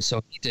library.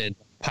 So he did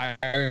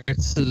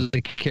Pirates of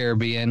the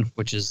Caribbean,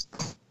 which is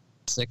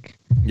classic.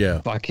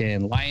 Yeah.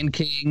 Fucking Lion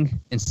King,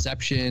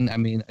 Inception. I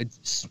mean,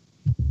 it's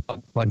a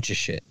bunch of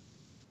shit.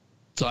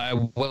 So I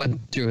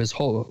went through his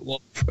whole.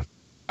 Well,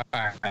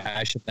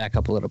 I should back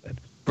up a little bit.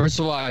 First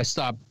of all, I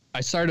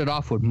started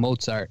off with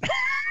Mozart.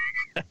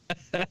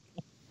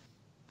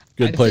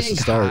 Good place to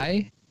start.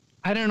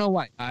 I don't know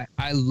why.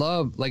 I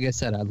love, like I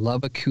said, I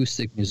love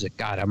acoustic music.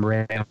 God, I'm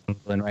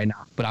rambling right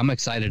now, but I'm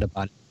excited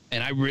about it.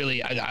 And I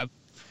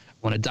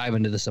want to dive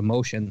into this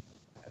emotion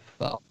I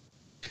felt.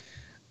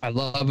 I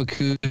love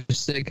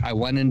acoustic. I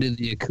went into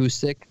the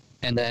acoustic,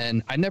 and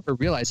then I never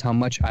realized how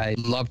much I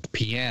loved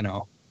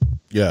piano.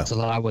 Yeah. So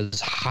I was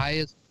high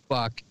as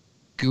fuck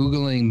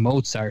Googling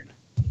Mozart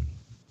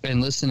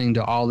and listening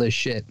to all this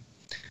shit.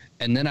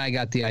 And then I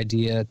got the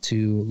idea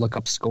to look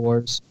up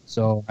scores.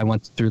 So I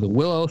went through the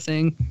Willow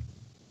thing,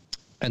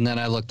 and then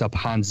I looked up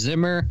Hans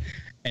Zimmer,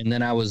 and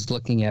then I was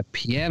looking at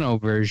piano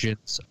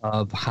versions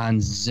of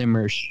Hans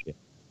Zimmer shit.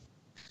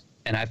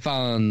 And I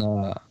found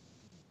the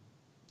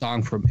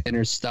song from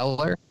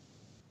Interstellar,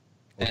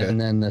 and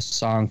then the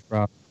song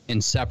from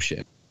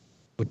Inception,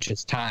 which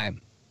is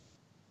Time,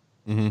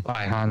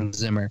 by Hans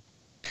Zimmer.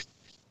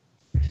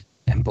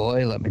 And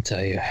boy, let me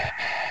tell you,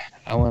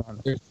 I went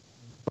on a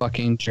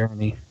fucking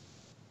journey.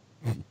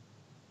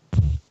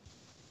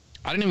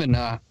 I don't even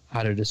know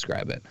how to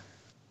describe it.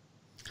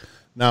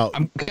 Now,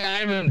 I'm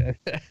kind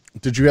of.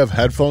 Did you have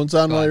headphones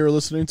on while you were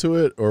listening to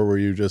it, or were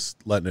you just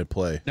letting it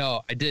play?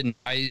 No, I didn't.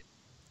 I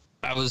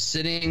was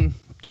sitting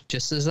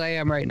just as I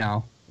am right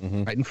now,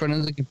 right in front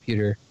of the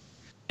computer,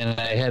 and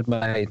I had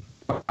my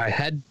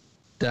head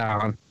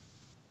down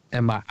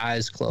and my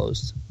eyes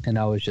closed, and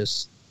I was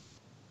just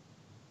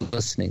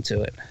listening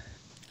to it.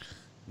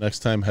 Next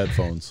time,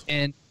 headphones.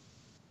 And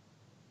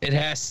it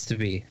has to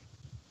be,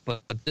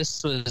 but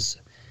this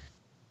was.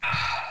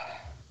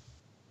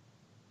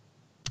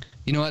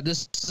 You know what?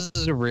 This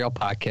is a real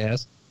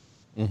podcast,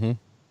 and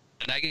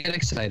I get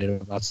excited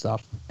about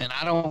stuff, and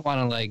I don't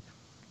want to like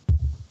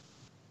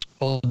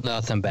hold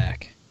nothing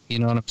back. You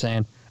know what I'm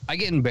saying? I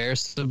get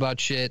embarrassed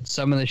about shit.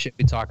 Some of the shit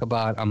we talk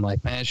about, I'm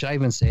like, man, should I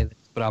even say this?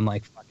 But I'm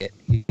like, fuck it.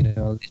 You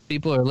know, these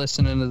people are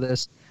listening to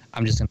this.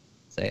 I'm just gonna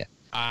say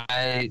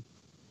it.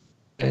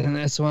 And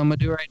that's what I'm gonna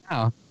do right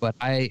now. But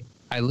I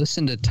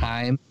listened to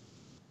Time,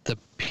 the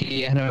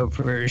piano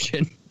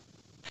version,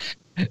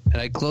 and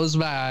I closed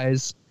my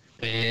eyes.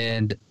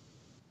 And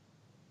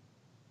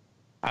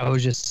I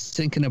was just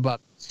thinking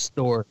about the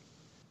story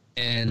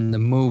and the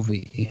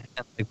movie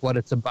and like what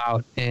it's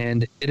about.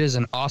 And it is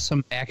an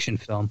awesome action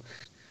film.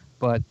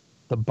 But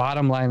the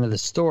bottom line of the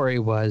story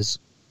was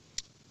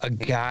a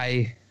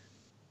guy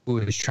who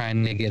was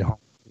trying to get home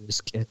to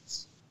his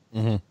kids.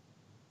 Mm-hmm.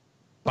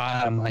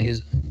 Bottom line,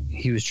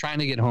 he was trying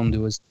to get home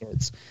to his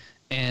kids.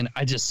 And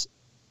I just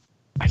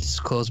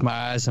closed my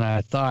eyes and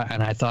I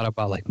thought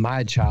about like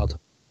my childhood,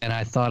 and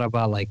I thought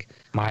about like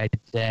my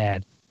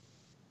dad.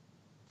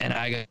 And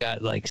I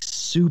got like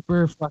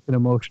super fucking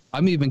emotional.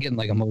 I'm even getting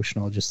like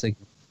emotional just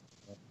thinking.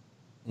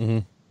 Mm-hmm.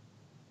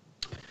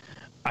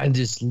 I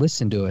just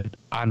listened to it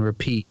on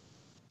repeat,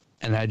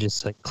 and I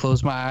just like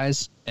closed my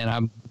eyes. And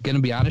I'm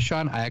gonna be honest,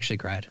 Sean, I actually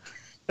cried.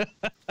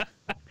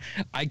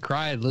 I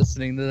cried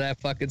listening to that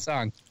fucking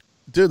song.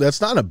 Dude,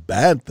 that's not a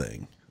bad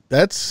thing.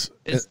 It's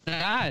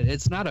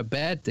not a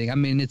bad thing. I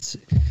mean,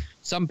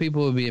 some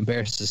people would be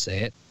embarrassed to say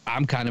it.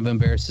 I'm kind of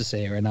embarrassed to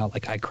say it right now.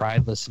 Like, I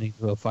cried listening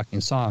to a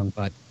fucking song,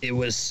 but it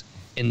was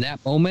in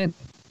that moment,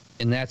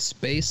 in that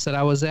space that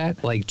I was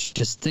at, like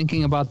just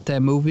thinking about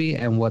that movie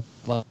and what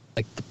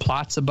like the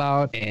plot's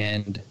about,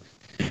 and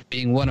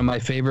being one of my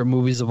favorite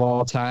movies of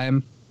all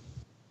time.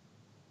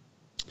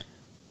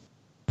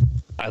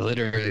 I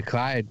literally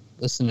cried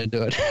listening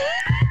to it.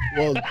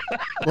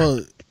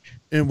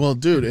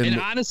 Dude, and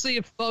honestly,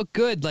 it felt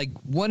good. Like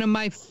one of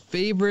my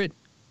favorite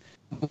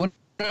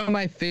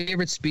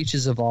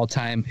speeches of all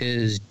time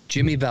is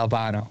Jimmy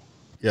Valvano.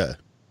 Yeah.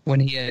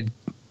 When he had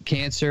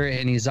cancer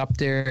and he's up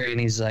there and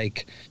he's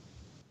like,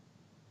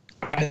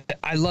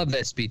 I love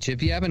that speech.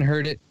 If you haven't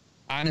heard it,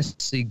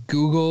 honestly,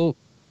 Google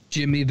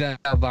Jimmy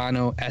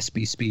Valvano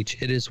ESPY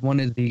speech. It is one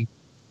of the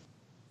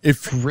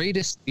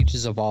greatest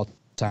speeches of all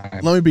time.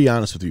 Let me be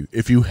honest with you.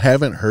 If you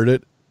haven't heard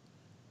it,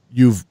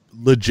 you've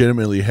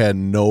legitimately had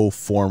no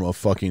form of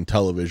fucking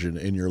television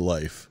in your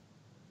life.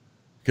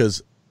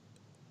 Because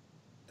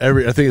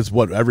I think it's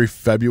every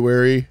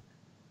February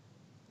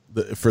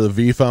for the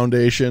V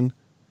Foundation,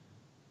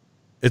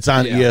 it's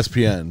on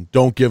ESPN.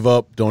 Don't give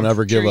up. Don't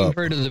ever give up. You've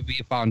heard of the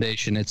V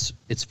Foundation.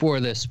 It's for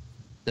this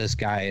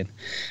guy, and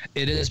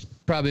it is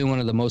probably one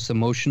of the most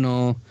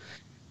emotional.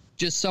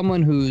 Just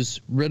someone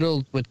who's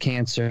riddled with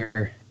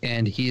cancer,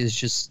 and he is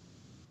just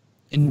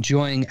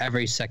enjoying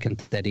every second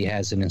that he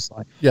has in his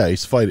life. Yeah,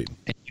 he's fighting.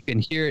 And you can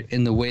hear it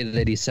in the way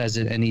that he says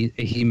it, and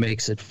he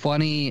makes it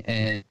funny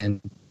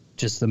and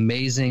just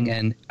amazing.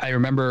 And I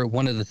remember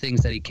one of the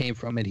things that he came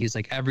from it. He's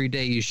like, every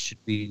day you should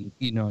be,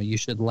 you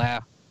should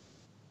laugh,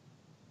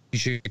 you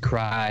should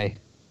cry,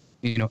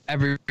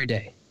 every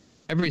day,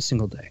 every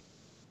single day.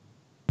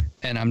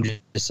 And I'm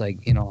just like,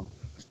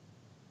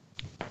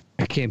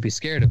 I can't be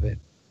scared of it.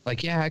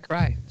 Like, yeah, I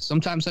cry.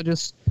 Sometimes I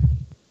get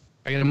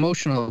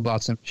emotional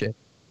about some shit.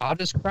 I'll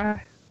just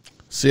cry.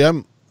 See,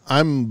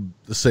 I'm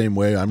the same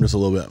way. I'm just a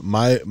little bit.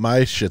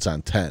 My shit's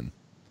on 10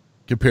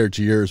 compared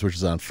to yours, which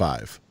is on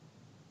 5.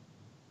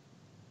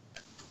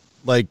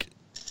 Like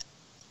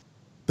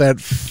that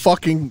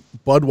fucking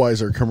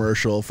Budweiser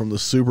commercial from the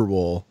Super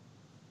Bowl,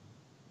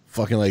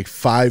 fucking like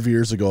 5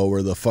 years ago,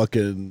 where they're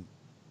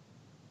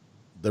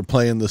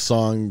playing the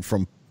song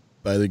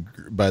by the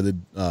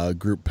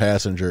group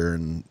Passenger,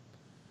 and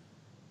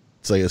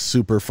it's like a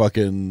super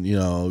fucking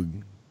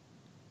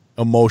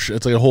emotion.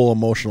 It's like a whole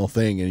emotional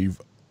thing, and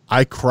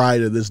I cry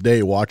to this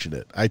day watching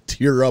it. I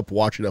tear up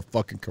watching a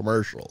fucking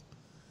commercial.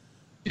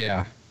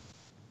 Yeah,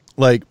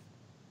 like.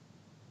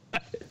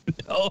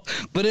 No,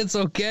 but it's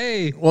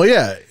okay. Well,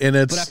 yeah, and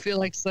it's. But I feel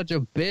like such a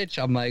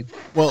bitch. I'm like,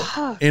 well,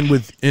 fuck. and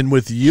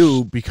with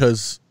you,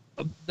 because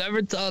I've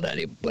never told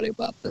anybody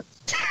about this,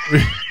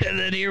 and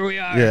then here we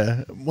are.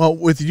 Yeah, well,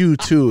 with you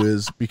too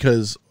is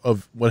because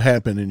of what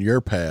happened in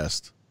your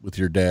past with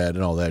your dad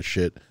and all that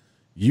shit.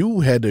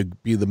 You had to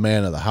be the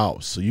man of the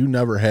house, so you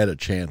never had a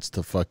chance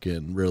to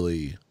fucking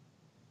really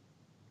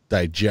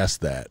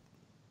digest that.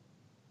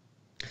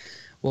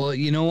 Well,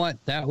 you know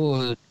what? That's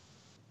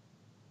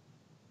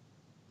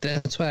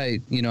why,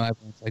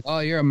 everyone's like, oh,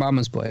 you're a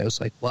mama's boy. I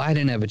was like, well, I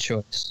didn't have a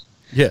choice.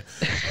 Yeah.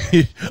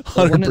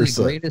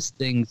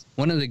 100%.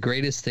 One of the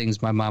greatest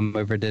things my mom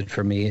ever did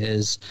for me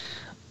is,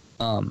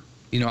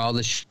 all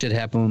this shit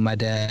happened with my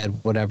dad,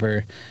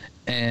 whatever.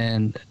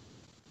 And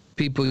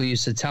people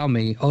used to tell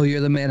me, oh,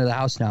 you're the man of the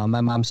house now. And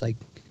my mom's like,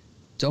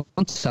 don't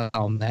tell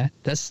him that.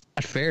 That's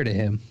not fair to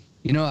him.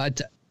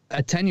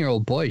 A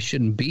 10-year-old boy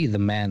shouldn't be the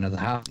man of the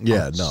house.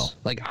 Yeah, no.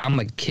 Like, I'm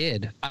a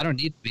kid. I don't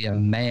need to be a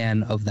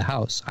man of the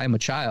house. I'm a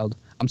child.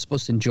 I'm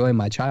supposed to enjoy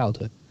my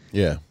childhood.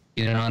 Yeah.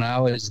 And I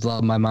always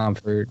love my mom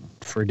for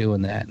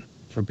doing that,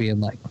 for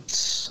being like, what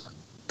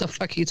the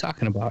fuck are you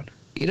talking about?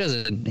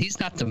 He's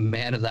not the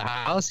man of the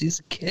house. He's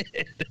a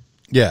kid.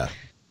 Yeah.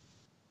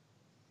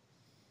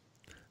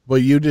 Well,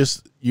 you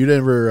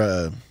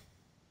never,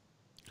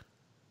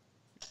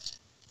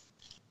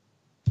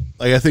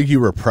 like, I think you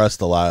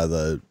repressed a lot of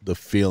the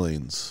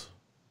feelings.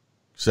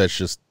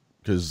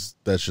 Because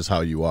that's just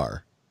how you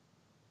are.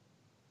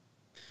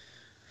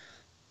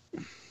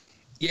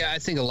 Yeah, I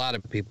think a lot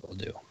of people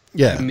do.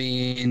 Yeah. I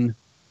mean,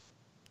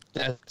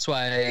 that's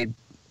why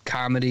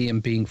comedy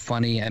and being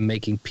funny and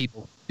making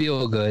people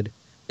feel good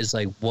is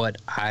like what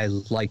I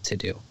like to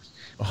do.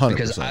 100%.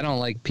 Because I don't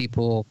like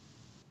people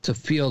to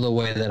feel the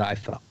way that I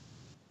felt.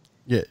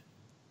 Yeah.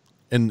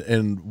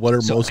 And what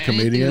are So most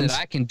comedians?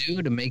 that I can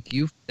do to make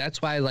you.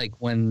 That's why, like,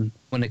 when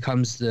it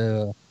comes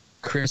to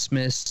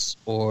Christmas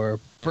or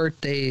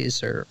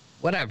birthdays or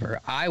whatever,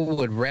 I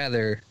would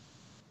rather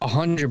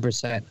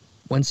 100%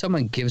 when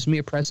someone gives me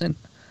a present,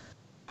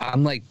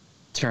 I'm like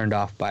turned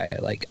off by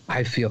it. Like,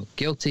 I feel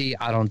guilty.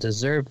 I don't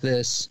deserve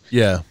this.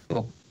 Yeah.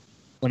 But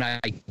when I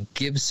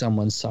give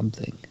someone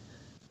something,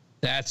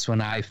 that's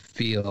when I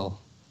feel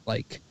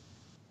like,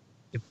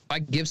 if I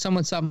give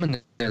someone something,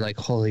 they're like,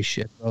 holy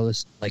shit, bro,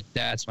 this, like,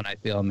 that's when I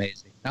feel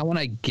amazing. Not when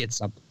I get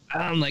something.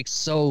 I'm like,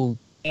 so,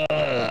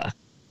 I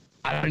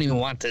don't even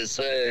want this.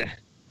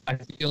 I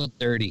feel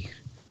dirty.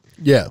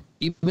 Yeah.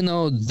 Even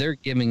though they're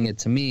giving it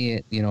to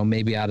me, you know,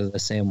 maybe out of the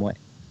same way.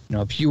 You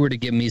know, if you were to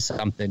give me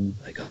something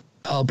like,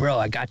 oh, bro,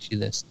 I got you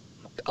this.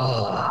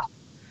 But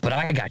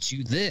I got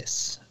you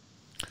this.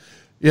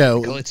 Yeah.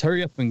 Like, let's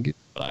hurry up and get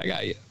what I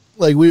got you.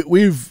 Like,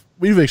 we've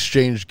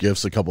exchanged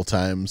gifts a couple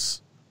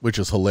times, which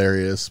is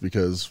hilarious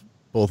because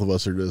both of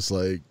us are just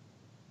like,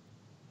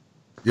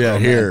 yeah,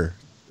 here.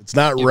 It's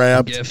not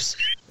wrapped. Gifts.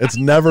 It's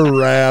never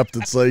wrapped.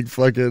 It's like,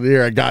 fucking,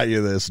 here, I got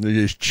you this. And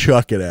you just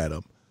chuck it at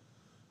them.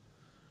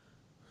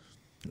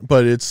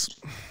 But it's,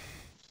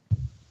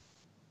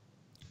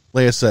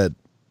 like I said,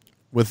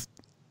 with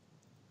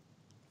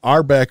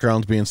our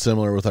backgrounds being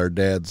similar with our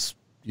dads,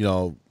 you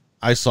know,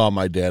 I saw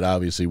my dad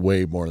obviously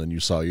way more than you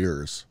saw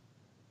yours.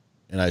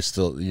 And I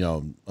still, you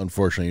know,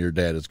 unfortunately, your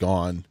dad is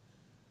gone.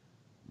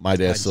 My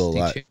dad's still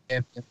alive.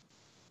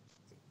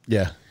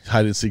 Yeah,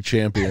 hide and seek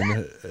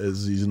champion,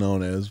 as he's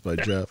known as by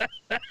Jeff.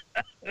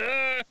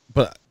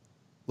 But,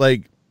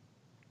 like,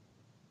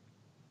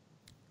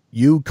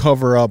 you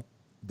cover up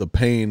the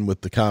pain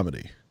with the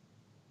comedy.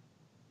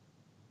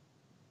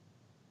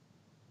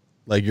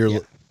 Like,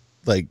 you're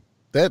like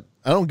that.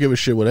 I don't give a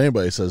shit what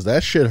anybody says.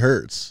 That shit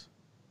hurts.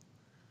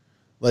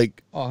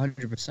 Like,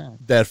 100%.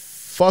 That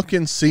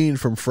fucking scene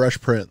from Fresh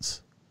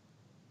Prince,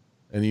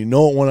 and you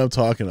know what I'm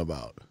talking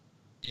about.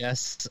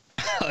 Yes,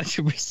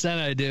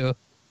 100% I do.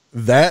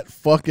 That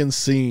fucking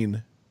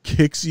scene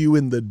kicks you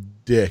in the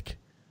dick,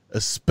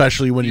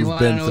 especially when you've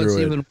been through what's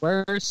it. Even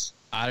worse,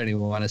 I don't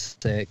even want to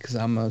say it because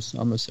I'm a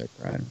start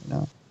crying right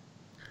now.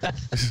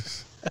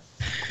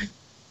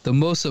 The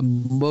most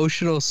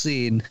emotional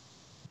scene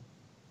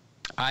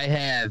I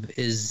have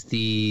is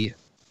the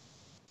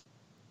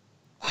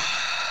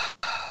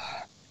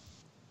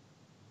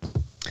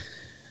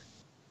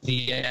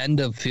end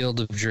of Field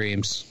of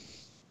Dreams.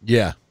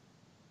 Yeah.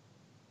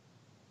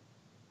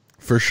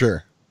 For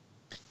sure.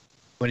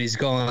 When he's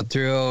going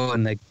through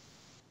and, like,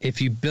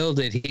 if you build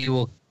it, he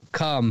will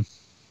come.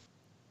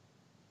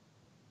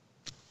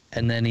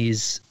 And then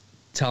he's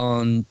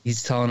telling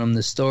him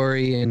the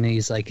story, and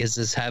he's like, is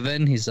this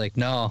heaven? He's like,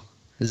 no,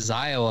 this is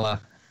Iowa.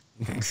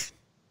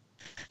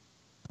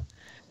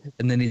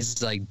 And then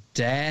he's like,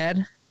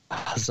 Dad?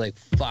 I was like,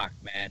 fuck,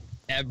 man.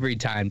 Every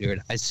time,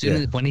 dude. As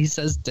when he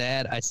says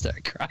Dad, I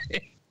start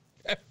crying.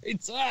 Every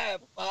time.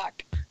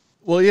 Fuck.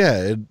 Well,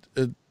 yeah,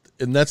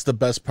 and that's the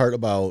best part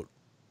about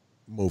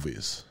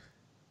movies.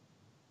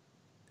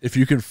 If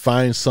you can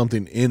find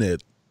something in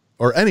it,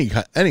 or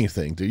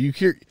anything, do you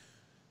hear?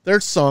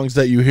 There's songs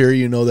that you hear,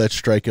 you know, that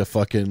strike a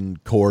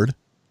fucking chord.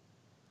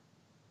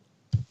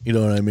 You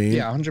know what I mean?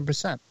 Yeah,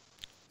 100%. And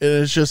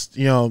it's just,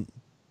 you know,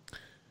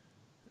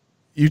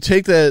 you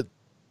take that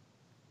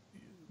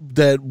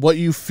what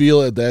you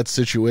feel at that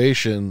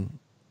situation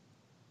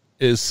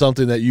is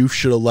something that you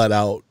should have let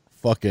out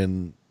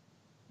fucking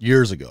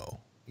years ago.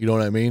 You know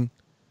what I mean?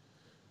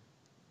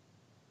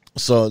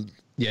 So,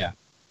 yeah.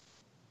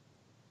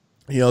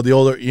 You know, the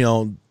older, you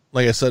know,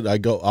 like I said,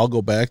 I'll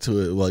go back to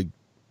it. Like,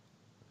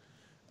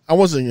 I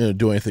wasn't going to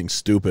do anything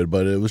stupid,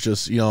 but it was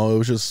just, you know,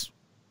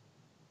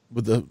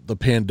 with the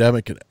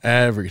pandemic and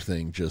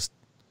everything, just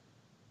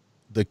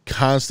the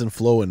constant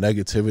flow of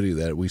negativity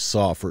that we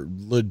saw for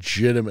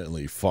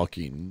legitimately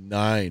fucking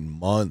 9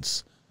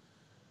 months.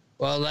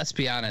 Well, let's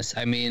be honest.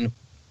 I mean,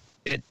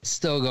 it's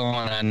still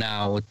going on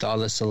now with all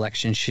this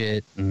election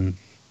shit, and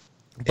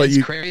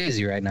it's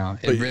crazy right now.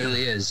 It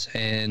really is.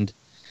 And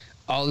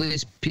all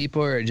these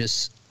people are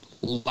just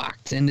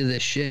locked into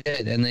this shit,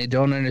 and they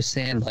don't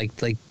understand, like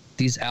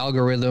these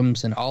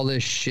algorithms and all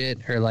this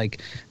shit are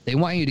like, they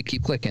want you to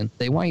keep clicking.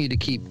 They want you to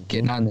keep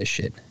getting on this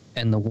shit.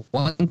 And the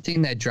one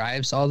thing that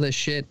drives all this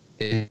shit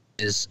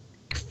is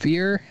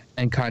fear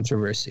and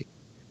controversy.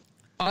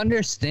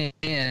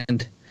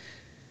 Understand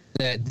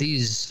that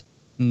these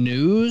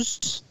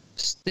news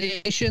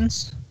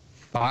stations,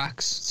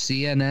 Fox,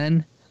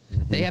 CNN,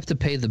 they have to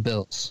pay the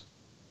bills.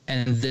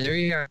 And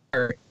they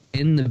are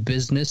in the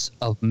business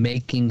of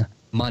making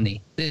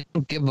money. They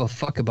don't give a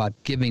fuck about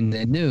giving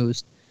the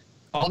news.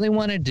 All they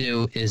want to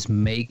do is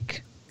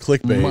make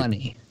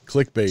money.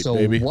 Clickbait, so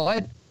baby.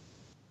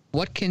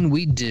 What can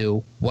we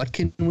do? What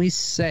can we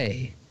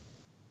say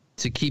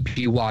to keep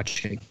you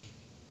watching?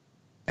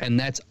 And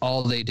that's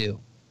all they do.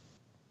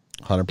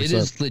 100%. It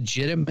is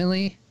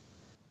legitimately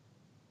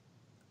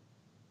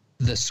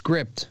the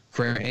script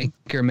for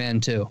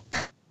Anchorman 2.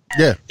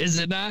 Yeah. Is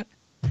it not?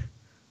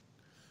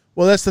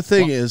 Well, that's the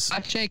thing Well, is...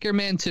 Watch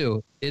Anchorman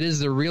 2. It is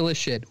the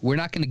realest shit. We're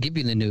not going to give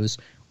you the news.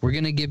 We're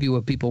going to give you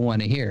what people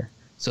want to hear.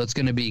 So it's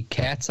going to be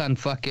cats on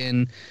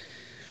fucking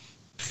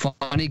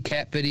funny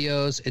cat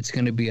videos. It's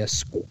going to be a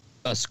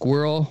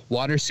squirrel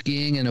water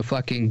skiing in a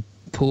fucking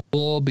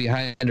pool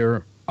behind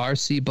her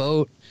RC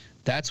boat.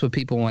 That's what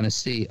people want to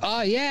see.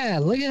 Oh, yeah,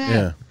 look at that.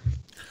 Yeah.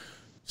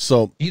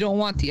 So You don't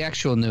want the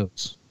actual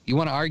news. You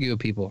want to argue with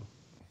people.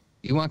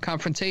 You want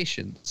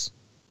confrontations.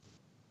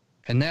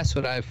 And that's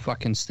what I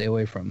fucking stay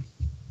away from.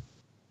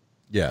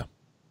 yeah.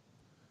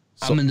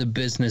 I'm in the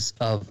business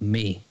of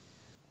me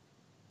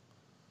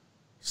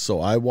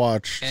So I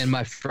watched... and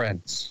my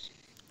friends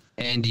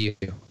and you.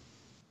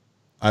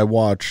 I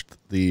watched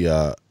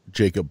the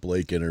Jacob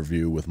Blake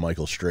interview with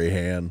Michael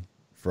Strahan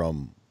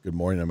from Good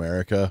Morning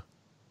America.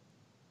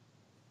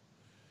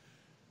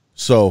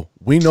 So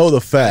we know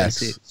the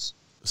facts.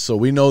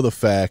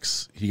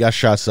 He got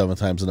shot 7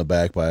 times in the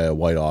back by a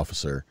white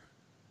officer.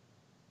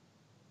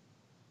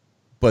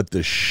 But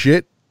the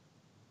shit,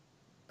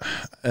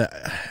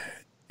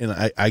 and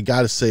I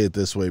got to say it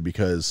this way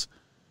because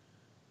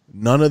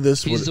none of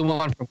this... He's the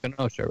one from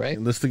Kenosha, right?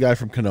 And this is the guy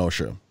from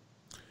Kenosha.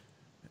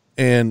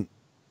 And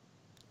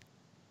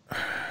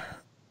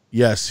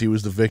yes, he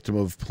was the victim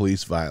of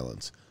police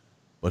violence,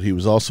 but he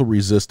was also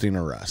resisting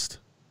arrest.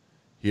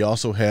 He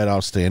also had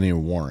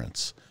outstanding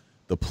warrants.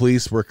 The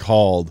police were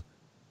called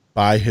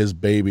by his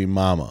baby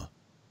mama.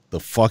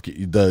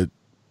 The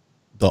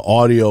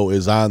audio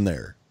is on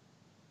there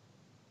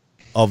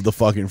of the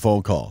fucking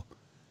phone call.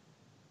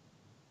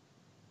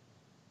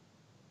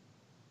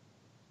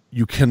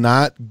 You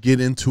cannot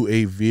get into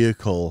a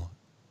vehicle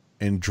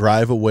and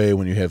drive away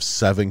when you have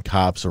 7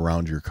 cops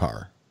around your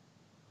car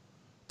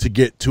to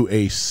get to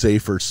a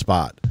safer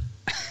spot.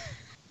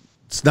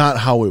 It's not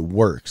how it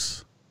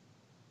works.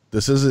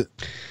 This isn't.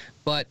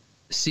 But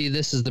see,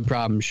 this is the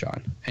problem,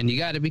 Sean, and you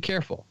got to be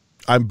careful.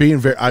 I'm being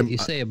very. What you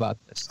say about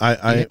this.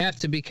 You have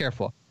to be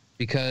careful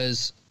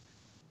because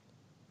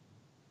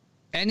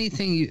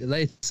anything you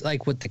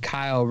like with the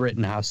Kyle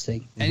Rittenhouse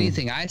thing.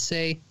 Anything I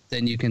say,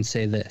 then you can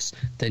say this.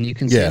 Then you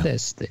can say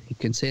this. Then you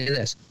can say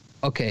this.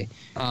 Okay.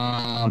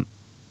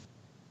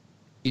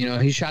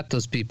 He shot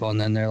those people, and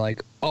then they're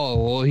like, "Oh,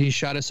 well, he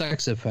shot a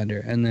sex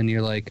offender," and then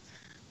you're like,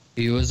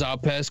 "He was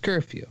out past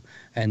curfew."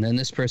 And then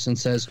this person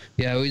says,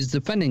 yeah, he's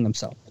defending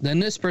himself. Then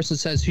this person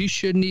says he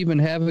shouldn't even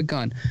have a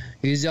gun.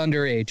 He's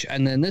underage.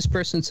 And then this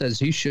person says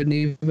he shouldn't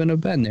even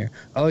have been there.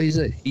 Oh, you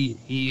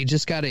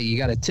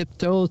gotta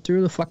tiptoe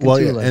through the fucking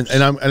tulips.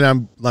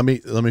 And let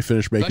me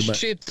finish making my...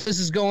 Shit, this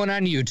is going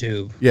on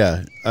YouTube.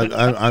 Yeah.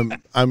 I'm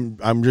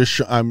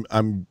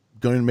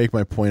going to make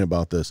my point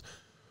about this.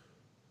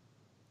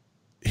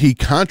 He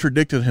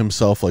contradicted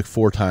himself like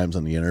 4 times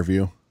in the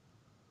interview.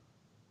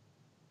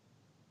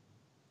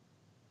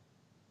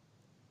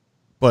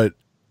 But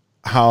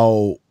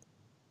how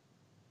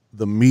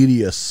the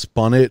media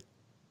spun it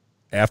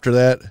after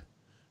that,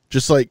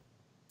 just like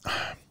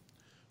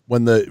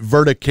when the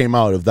verdict came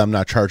out of them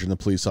not charging the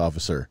police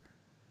officer,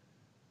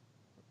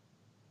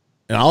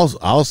 and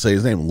I'll say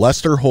his name,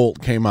 Lester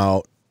Holt came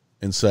out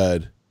and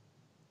said,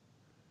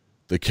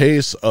 the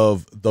case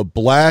of the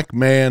black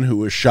man who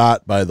was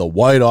shot by the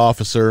white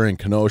officer in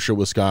Kenosha,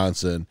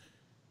 Wisconsin,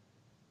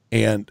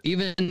 and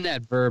even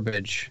that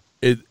verbiage,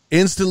 it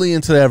instantly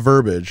into that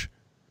verbiage.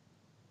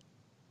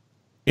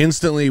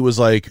 Instantly was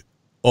like,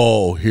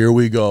 oh, here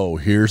we go.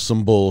 Here's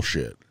some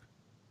bullshit.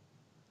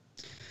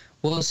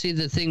 Well, see,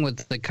 the thing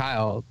with the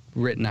Kyle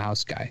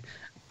Rittenhouse guy,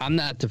 I'm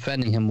not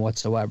defending him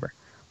whatsoever.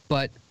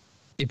 But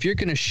if you're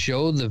going to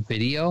show the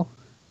video,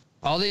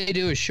 all they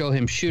do is show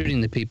him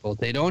shooting the people.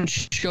 They don't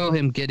show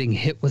him getting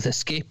hit with a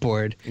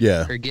skateboard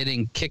or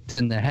getting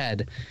kicked in the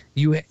head.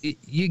 You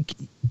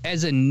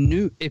as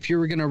if you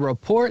were going to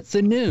report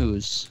the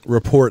news.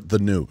 Report the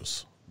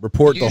news.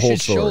 Report the whole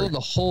story. You should show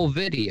the whole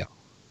video.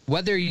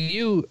 Whether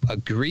you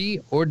agree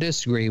or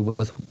disagree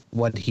with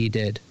what he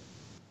did,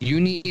 you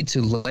need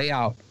to lay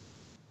out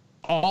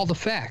all the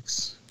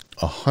facts.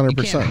 100%.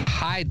 You can't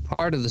hide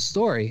part of the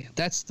story.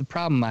 That's the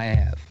problem I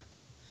have.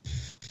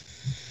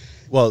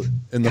 Well,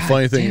 and the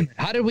funny thing...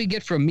 How did we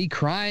get from me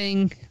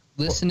crying,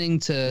 listening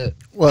to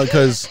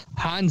because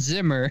Hans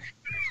Zimmer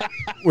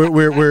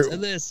we're to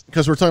this?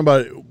 Because we're talking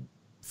about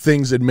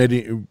things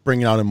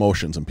bringing out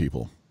emotions in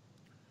people.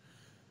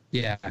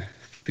 Yeah.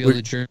 Feel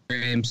the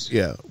dreams.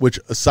 Yeah. Which,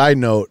 a side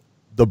note,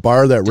 the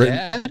bar that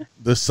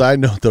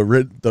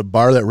the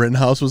bar that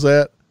Rittenhouse was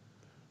at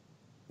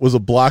was a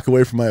block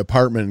away from my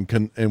apartment,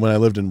 and when I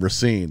lived in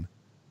Racine,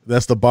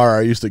 that's the bar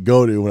I used to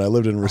go to when I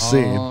lived in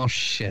Racine. Oh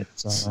shit!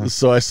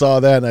 So I saw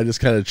that and I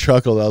just kind of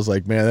chuckled. I was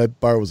like, man, that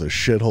bar was a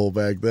shithole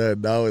back then.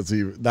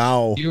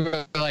 Now you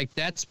were like,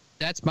 that's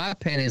my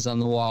panties on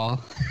the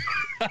wall.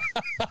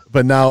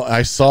 But now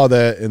I saw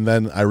that, and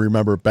then I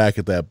remember back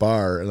at that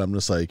bar, and I'm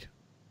just like,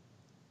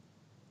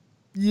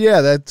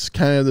 yeah, that's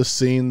kind of the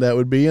scene that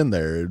would be in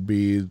there. It'd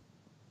be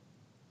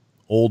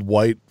old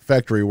white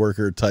factory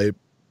worker type,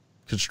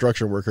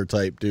 construction worker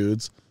type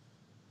dudes.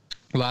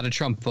 A lot of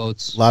Trump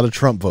votes.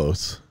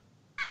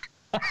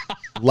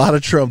 A lot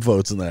of Trump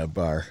votes in that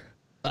bar.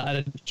 A lot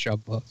of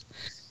Trump votes.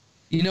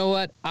 You know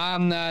what?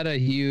 I'm not a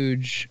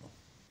huge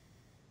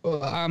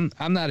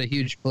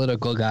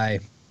political guy.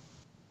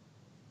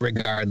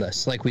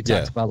 Regardless, like we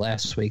talked about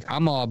last week,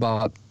 I'm all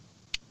about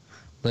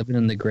living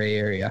in the gray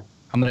area.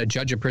 I'm going to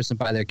judge a person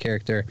by their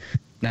character,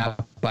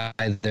 not by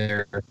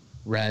their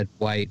red,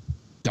 white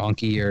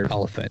donkey or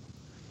elephant.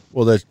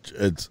 Well,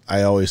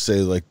 I always say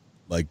like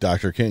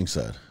Dr. King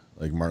said,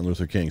 like Martin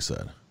Luther King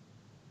said,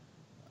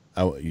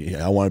 I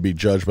want to be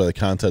judged by the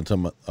content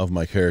of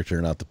my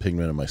character, not the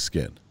pigment of my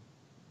skin.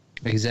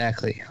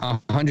 Exactly,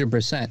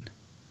 100%.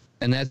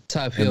 And that's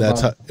how I feel.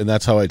 And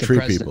that's how I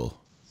treat people.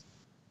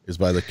 Is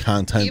by the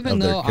content Even of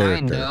their though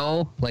character. I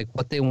know like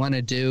what they want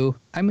to do.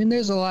 I mean,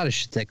 there's a lot of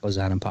shit that goes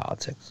on in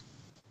politics.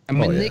 I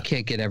mean, they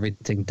can't get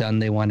everything done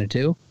they want to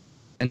do.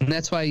 And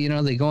that's why,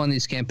 they go on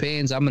these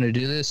campaigns. I'm going to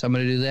do this. I'm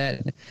going to do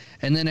that.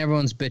 And then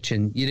everyone's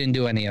bitching. You didn't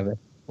do any of it.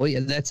 Well, yeah,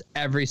 that's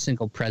every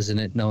single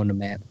president known to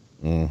man.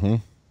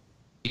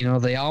 Mm-hmm.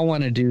 They all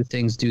want to do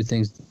things.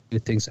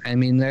 I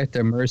mean, they're at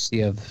the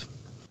mercy of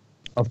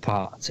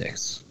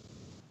politics.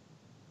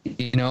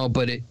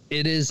 But it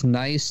is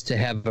nice to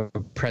have a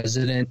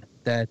president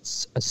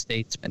that's a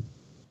statesman.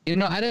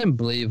 I didn't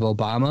believe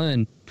Obama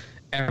and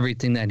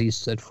everything that he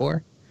stood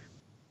for.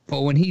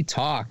 But when he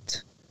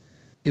talked,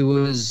 it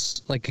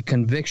was like a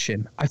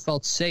conviction. I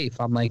felt safe.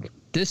 I'm like,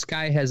 this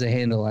guy has a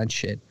handle on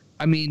shit.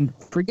 I mean,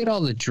 forget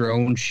all the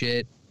drone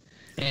shit.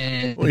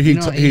 And he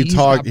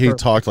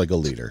talked like a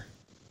leader.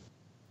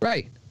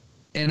 Right.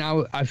 And I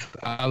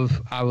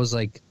was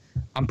like,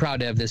 I'm proud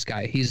to have this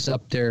guy. He's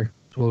up there.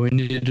 That's what we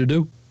needed to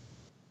do.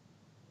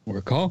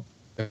 Work all.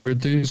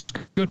 Everything's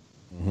good.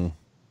 Mm-hmm.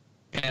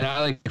 And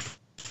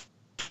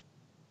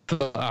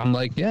I'm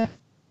like, yeah.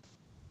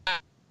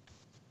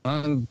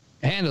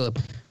 Handle it.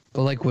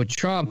 But like with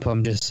Trump,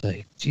 I'm just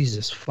like,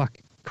 Jesus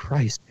fucking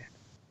Christ, man.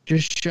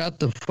 Just shut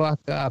the fuck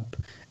up.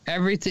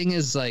 Everything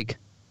is like,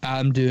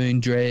 I'm doing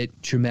great,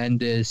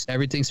 tremendous.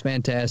 Everything's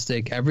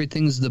fantastic.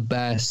 Everything's the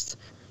best.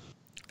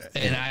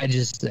 And I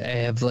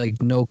have like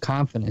no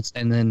confidence.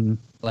 And then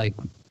like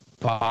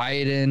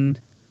Biden,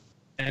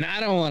 and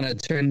I don't want to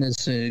turn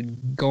this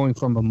going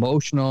from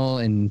emotional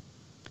and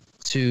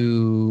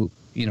to,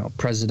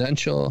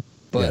 presidential,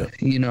 but,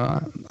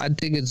 I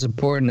think it's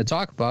important to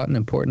talk about and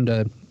important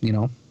to,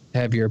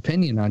 have your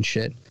opinion on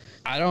shit.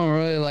 I don't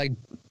really like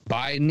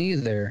Biden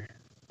either.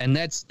 And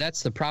that's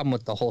the problem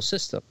with the whole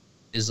system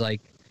is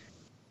like,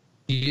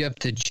 you have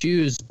to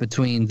choose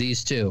between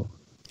these two.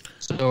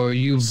 So are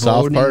you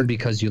voting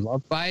because you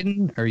love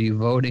Biden, or are you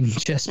voting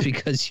just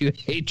because you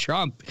hate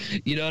Trump?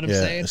 You know what I'm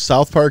saying?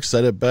 South Park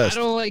said it best.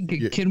 I don't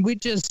like. Can we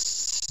just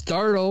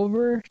start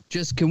over?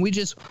 Can we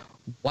just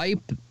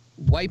wipe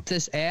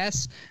this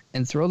ass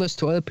and throw this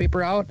toilet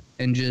paper out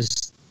and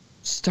just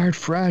start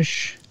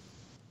fresh?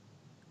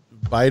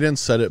 Biden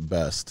said it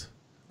best,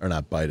 or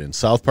not Biden.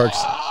 South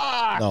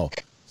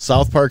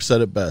Park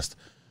said it best.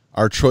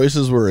 Our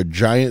choices were a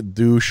giant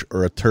douche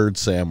or a turd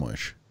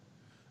sandwich.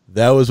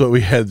 That was what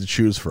we had to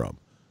choose from.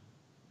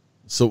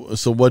 So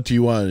what do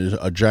you want?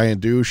 A giant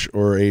douche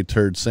or a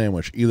turd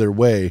sandwich? Either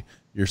way,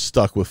 you're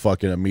stuck with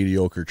fucking a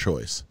mediocre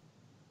choice.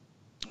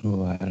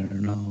 Oh, I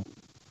don't know.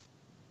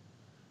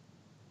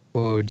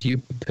 What would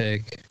you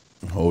pick?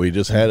 Oh, we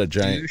just had a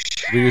giant.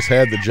 Douche. We just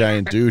had the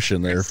giant douche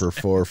in there for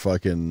 4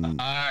 fucking. All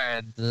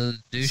right, the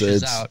douche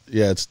is out.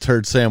 Yeah, it's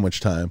turd sandwich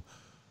time.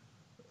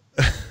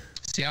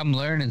 See, I'm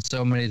learning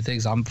so many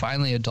things. I'm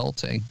finally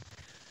adulting.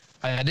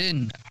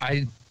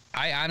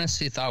 I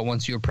honestly thought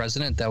once you were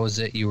president, that was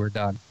it. You were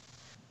done.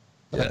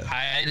 But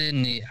I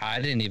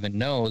didn't even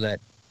know that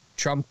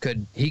Trump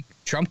can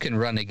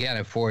run again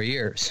in 4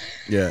 years.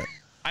 Yeah.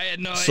 I had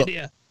no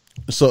idea.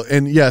 So,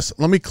 and yes,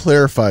 let me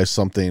clarify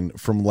something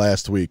from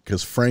last week,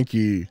 because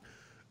Frankie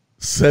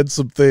said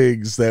some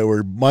things that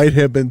might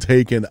have been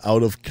taken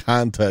out of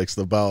context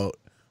about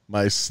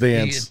my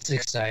stance. He gets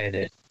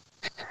excited.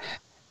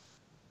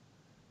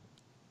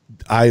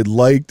 I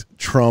liked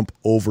Trump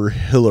over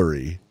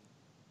Hillary.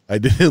 I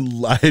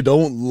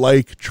don't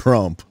like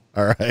Trump.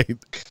 All right.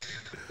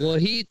 Well,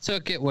 he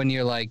took it when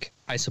you're like,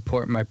 I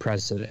support my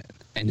president.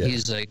 And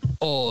he's like,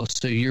 oh,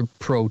 so you're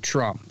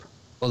pro-Trump.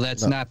 Well,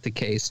 that's not the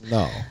case.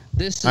 No.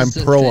 I'm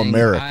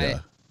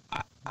pro-America.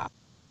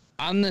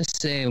 I'm the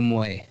same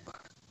way.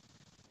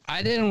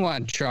 I didn't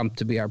want Trump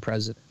to be our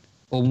president.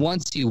 Well,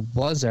 once he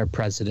was our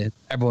president,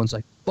 everyone's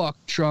like, fuck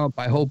Trump.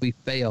 I hope he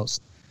fails.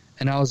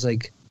 And I was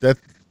like, that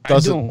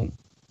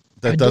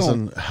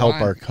doesn't help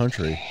our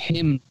country.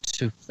 Him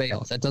to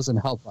fail. That doesn't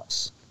help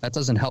us. That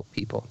doesn't help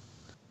people.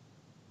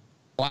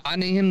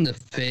 Wanting him to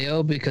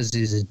fail because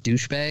he's a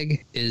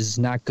douchebag is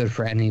not good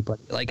for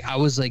anybody. I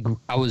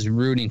was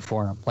rooting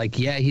for him. Like,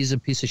 yeah, he's a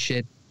piece of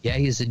shit. Yeah,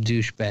 he's a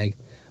douchebag.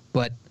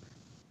 But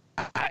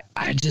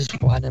I just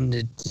want him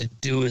to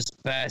do his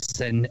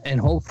best, and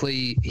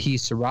hopefully he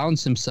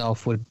surrounds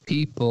himself with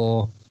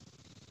people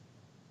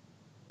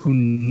who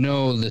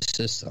know the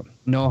system,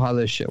 know how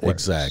this shit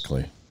works.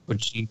 Exactly.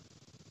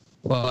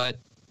 But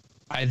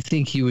I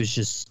think he was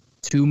just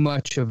too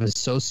much of a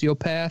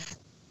sociopath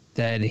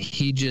that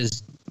he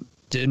just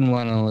didn't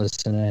want to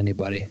listen to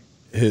anybody.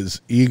 His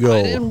ego.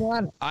 I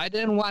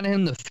didn't want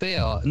him to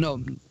fail.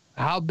 No,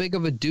 how big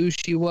of a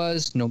douche he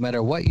was, no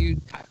matter what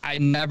I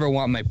never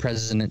want my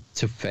president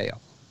to fail.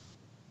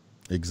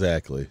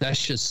 Exactly.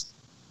 That's just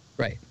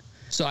right.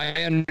 So I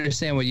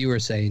understand what you were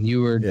saying.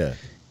 You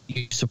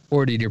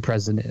supported your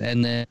president,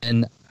 and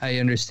then I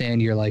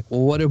understand you're like,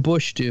 well, what did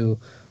Bush do?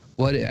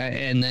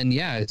 And then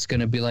it's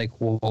going to be like,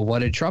 well, what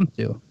did Trump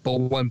do?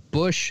 But when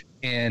Bush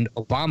and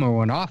Obama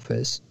were in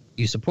office,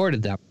 you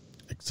supported them.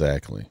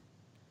 Exactly.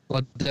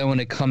 But then when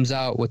it comes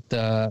out with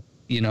the,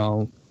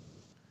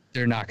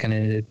 they're not going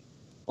to,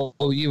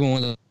 even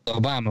with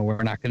Obama,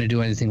 we're not going to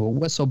do anything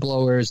with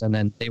whistleblowers, and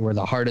then they were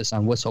the hardest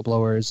on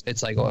whistleblowers.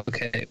 It's like,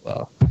 okay,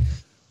 well,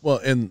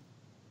 and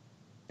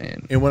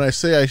when I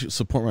say I should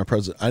support my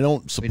president, I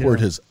don't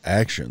support his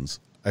actions.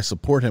 I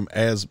support him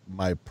as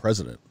my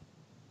president.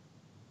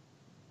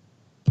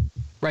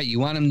 Right.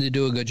 You want him to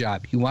do a good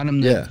job. You want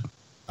him to. Yeah.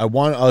 I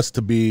want us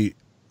to be,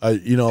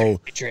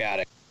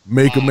 patriotic.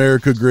 Make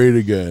America great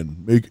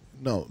again.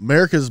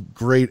 America's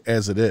great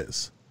as it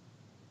is.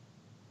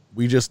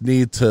 We just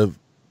need to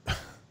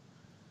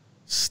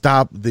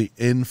stop the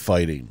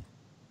infighting.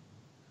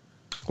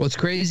 What's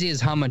crazy is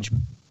how much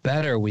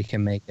better we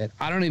can make it.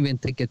 I don't even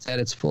think it's at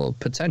its full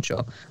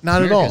potential.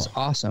 Not America's at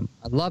all. Awesome.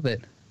 I love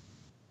it.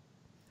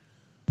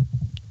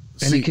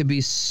 And it could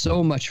be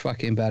so much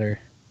fucking better.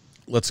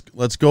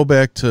 Let's go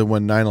back to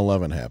when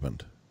 9/11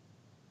 happened.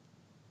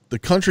 The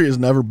country has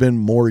never been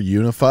more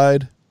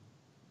unified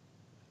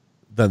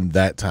than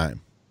that time.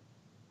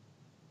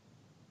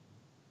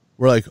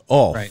 We're like,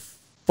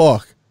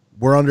 fuck,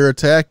 we're under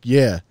attack?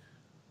 Yeah.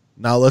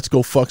 Now let's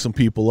go fuck some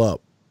people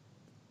up.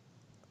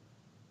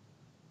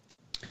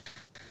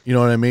 You know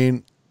what I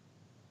mean?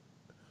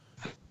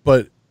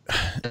 But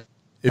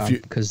if you,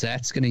 because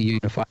that's going to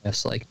unify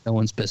us like no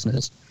one's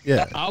business.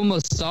 Yeah. I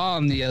almost saw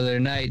him the other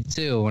night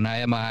too when I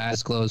had my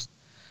eyes closed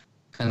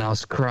and I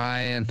was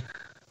crying.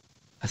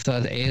 I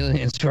thought the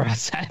aliens were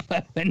outside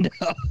my window.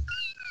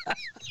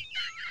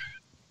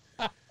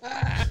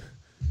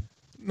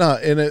 No,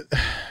 and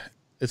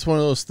it's one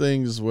of those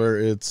things where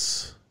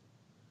it's,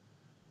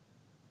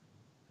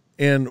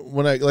 and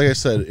when like I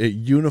said, it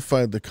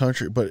unified the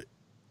country,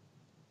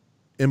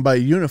 and by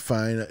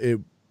unifying it,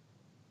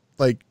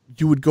 like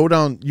you would go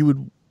down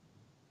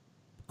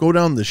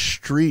the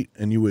street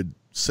and you would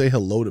say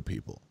hello to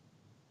people.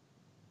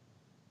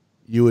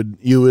 You would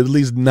at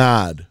least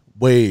nod,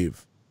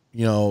 wave,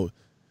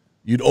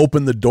 you'd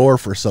open the door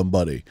for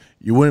somebody.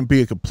 You wouldn't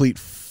be a complete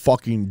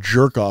fucking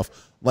jerk off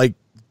like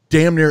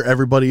damn near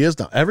everybody is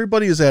now.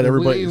 Everybody is at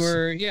everybody's.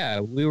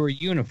 We were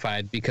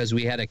unified because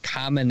we had a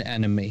common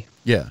enemy.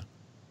 Yeah.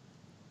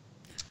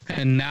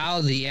 And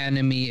now the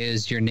enemy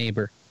is your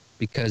neighbor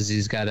because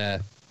he's got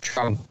a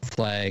Trump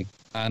flag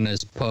on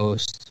his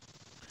post.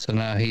 So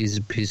now he's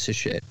a piece of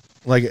shit.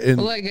 Like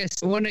I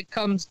said, when it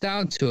comes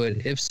down to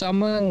it, if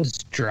someone's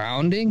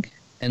drowning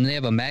and they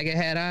have a MAGA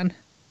hat on,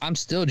 I'm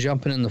still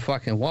jumping in the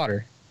fucking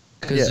water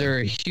because they're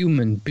a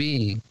human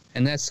being,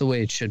 and that's the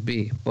way it should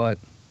be. But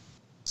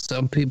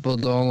some people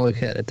don't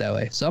look at it that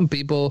way. Some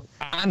people,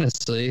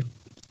 honestly,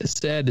 it's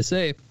sad to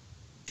say,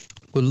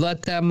 would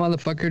let that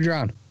motherfucker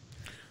drown.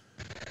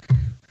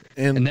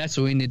 And that's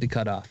what we need to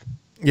cut off.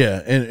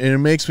 Yeah, and it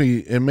makes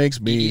me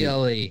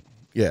ELE.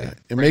 Yeah,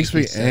 it makes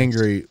me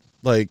angry.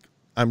 Like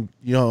I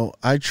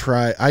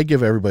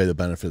give everybody the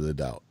benefit of the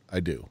doubt.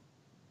 I do.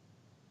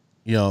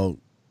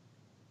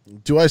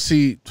 Do I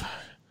see,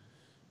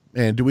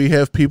 man, do we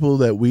have people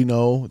that we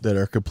know that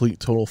are complete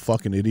total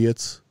fucking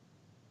idiots?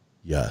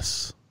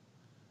 Yes.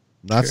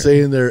 I'm not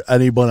saying they're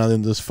anyone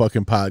on this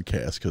fucking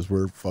podcast because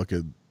we're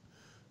fucking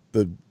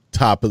the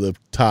top of the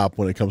top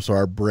when it comes to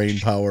our brain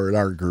power in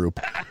our group.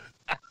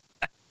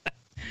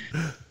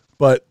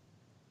 But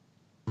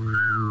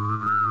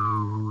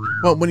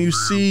when you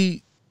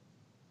see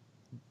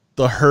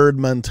the herd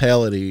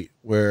mentality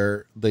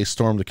where they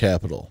stormed the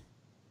Capitol,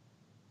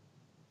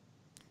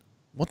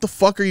 what the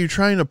fuck are you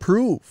trying to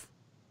prove?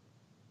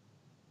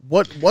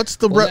 What's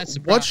the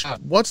revolution?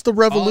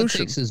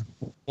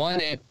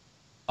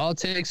 All it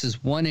takes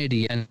is one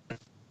idiot, and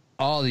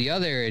all the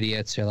other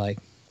idiots are like,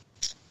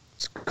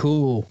 it's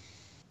cool.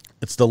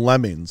 It's the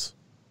lemmings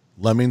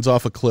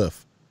off a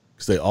cliff,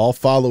 because they all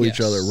follow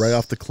each other right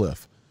off the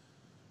cliff.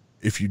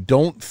 If you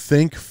don't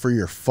think for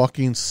your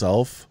fucking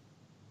self,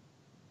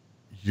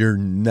 you're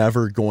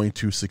never going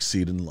to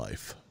succeed in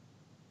life.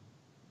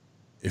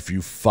 If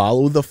you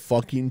follow the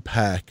fucking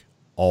pack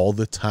all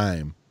the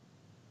time,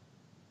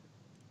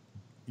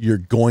 you're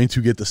going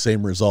to get the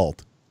same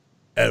result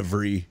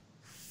every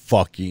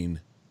fucking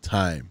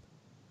time.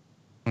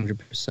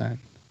 100%.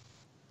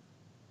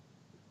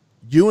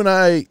 You and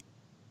I,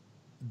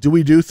 do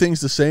we do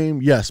things the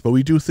same? Yes, but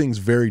we do things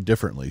very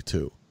differently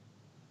too.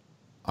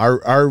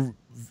 Our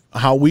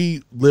how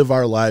we live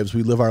our lives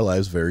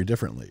very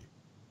differently.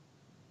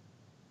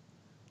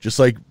 Just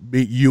like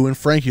you and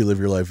Frankie live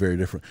your life very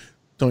different.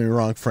 Don't get me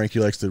wrong, Frankie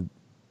likes to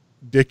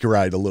dick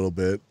ride a little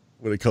bit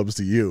when it comes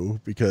to you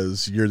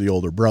because you're the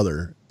older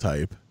brother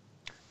type.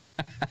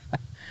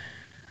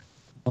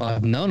 Well,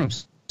 I've known him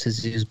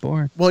since he was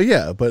born. Well,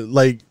 yeah, but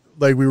like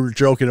we were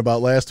joking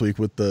about last week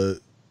with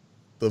the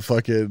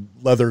fucking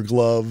leather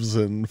gloves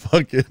and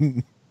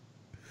fucking.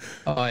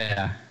 Oh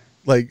yeah.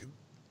 Like.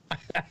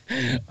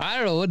 I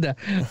don't know what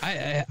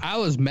I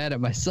was mad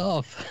at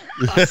myself.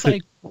 I was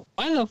like,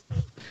 why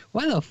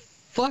the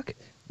fuck?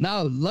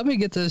 Now let me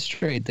get this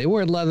straight. They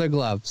were leather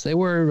gloves. They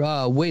were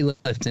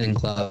weightlifting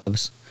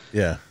gloves.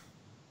 Yeah.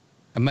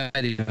 I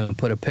might even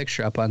put a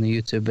picture up on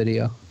the YouTube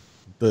video.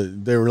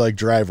 They were like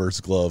driver's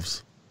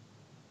gloves.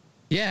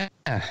 Yeah.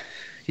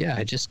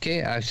 I just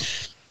can't. I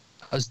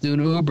was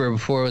doing Uber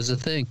before it was a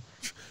thing.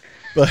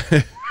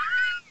 But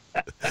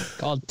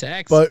called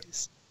taxis. But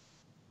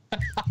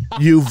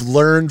you've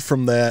learned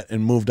from that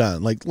and moved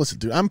on. Like, listen,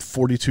 dude, I'm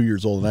 42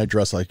 years old and I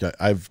dress like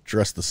I've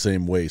dressed the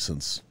same way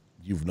since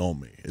you've known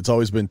me. It's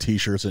always been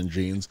t-shirts and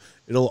jeans.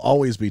 It'll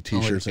always be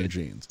t-shirts and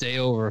jeans. Stay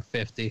over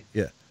 50.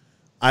 Yeah.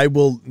 I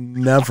will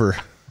never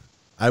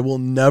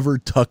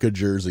tuck a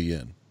jersey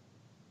in.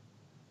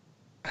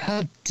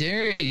 How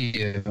dare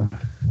you?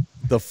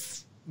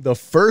 The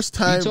first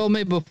time you told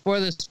me before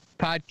this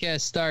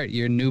podcast start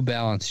your New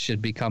Balance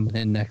should be coming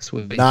in next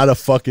week. Not a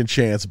fucking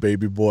chance,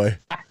 baby boy.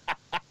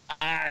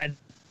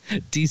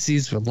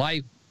 DC's for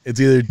life. It's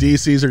either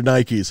DC's or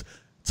Nike's.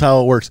 That's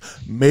how it works.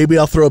 Maybe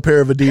I'll throw a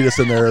pair of Adidas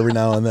in there every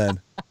now and then.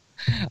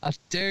 How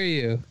dare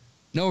you?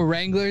 No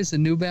Wranglers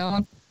and New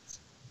Balance?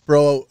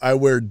 Bro, I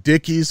wear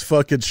Dickies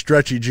fucking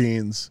stretchy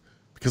jeans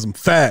because I'm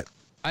fat.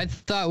 I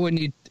thought when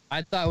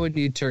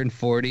you turned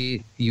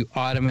 40, you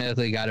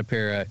automatically got a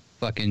pair of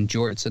fucking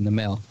jorts in the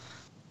mail.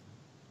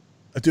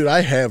 Dude,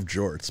 I have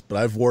jorts, but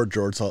I've wore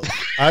jorts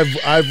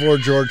I've wore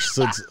jorts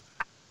since.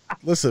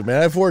 Listen,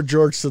 man, I've worn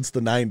jorts since the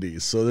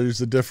 90s, so there's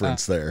a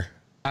difference there.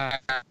 I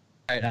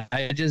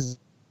just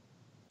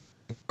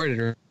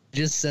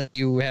said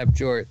you have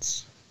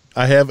jorts.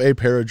 I have a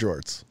pair of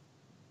jorts.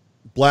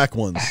 Black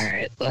ones. All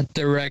right, let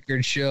the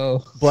record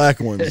show. Black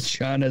ones.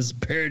 Sean has a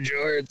pair of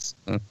jorts.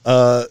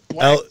 Black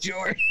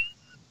jorts.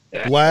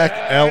 Black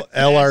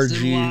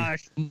LRG.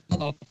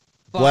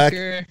 Black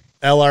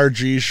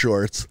LRG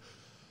shorts.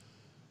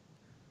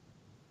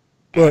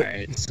 All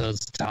right, so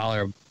it's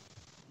tolerable.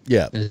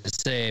 Yeah.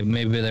 Say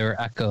maybe they were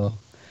Echo.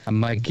 I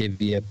might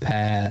give you a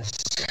pass.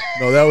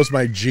 No, that was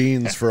my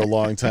jeans for a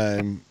long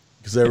time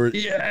because they were.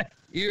 Yeah,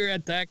 you were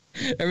at that.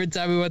 Every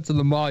time we went to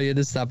the mall, you had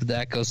to stop at the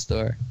Echo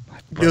store.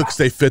 Because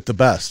they fit the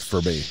best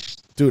for me,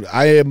 dude.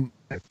 I am.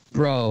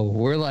 Bro,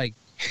 we're like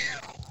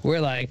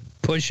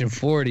pushing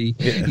 40.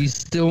 Yeah. You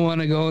still want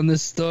to go in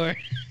this store?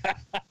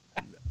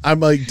 I'm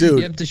like, dude.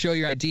 You have to show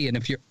your ID, and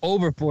if you're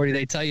over 40,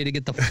 they tell you to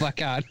get the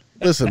fuck out.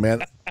 Listen,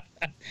 man.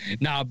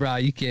 Nah, bro,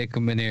 you can't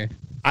come in here.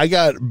 I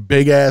got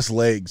big ass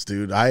legs,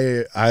 dude. I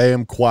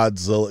am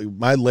quadzilla.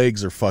 My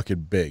legs are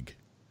fucking big.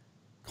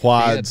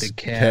 Quads, big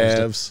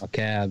calves,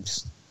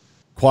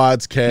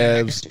 quads,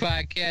 calves. Next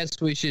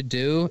podcast we should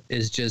do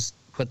is just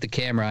put the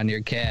camera on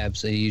your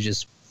calves and you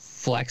just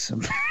flex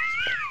them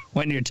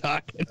when you're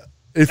talking.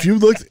 If you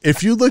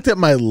looked at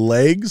my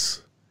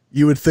legs,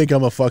 you would think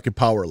I'm a fucking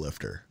power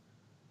lifter.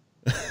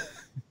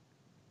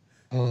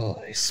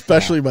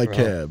 Especially my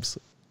calves.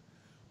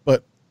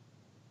 But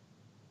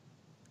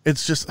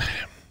it's just,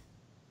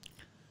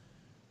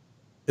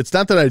 it's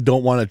not that I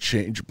don't want to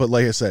change, but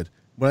like I said,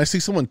 when I see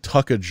someone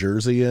tuck a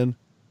jersey in,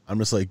 I'm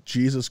just like,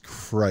 Jesus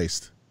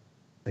Christ.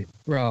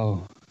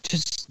 Bro,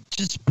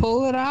 just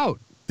pull it out.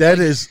 That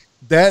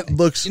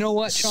looks, you know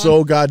what, Sean?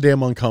 So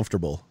goddamn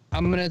uncomfortable.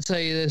 I'm going to tell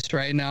you this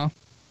right now.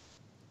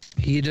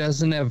 He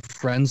doesn't have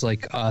friends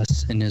like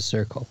us in his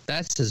circle.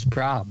 That's his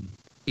problem.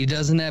 He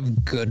doesn't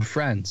have good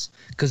friends.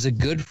 Because a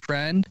good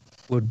friend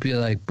would be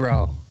like,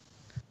 bro,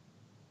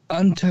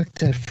 untuck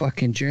that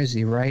fucking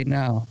jersey right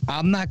now.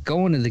 I'm not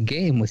going to the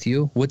game with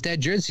you with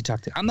that jersey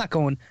tucked in. I'm not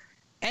going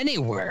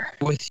anywhere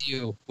with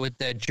you with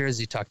that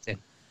jersey tucked in.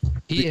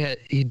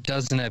 He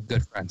doesn't have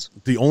good friends.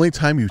 The only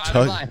time you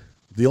tuck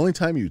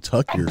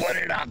your put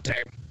it out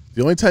there.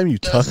 The only time you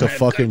tuck a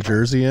fucking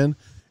jersey in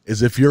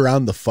is if you're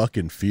on the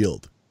fucking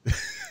field.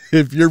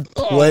 If you're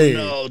playing.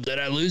 Oh no, did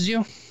I lose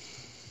you?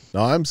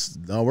 No,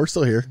 we're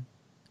still here.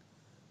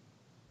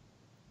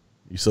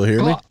 You still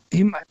hear me?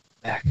 He might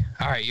be back.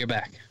 All right, you're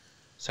back.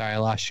 Sorry, I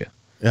lost you.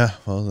 Yeah,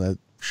 well, that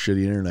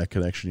shitty internet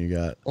connection you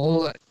got.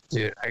 Oh,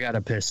 dude, I got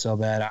to piss so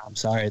bad. I'm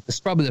sorry. This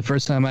is probably the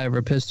first time I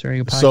ever pissed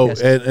during a podcast.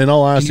 So, in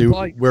all honesty,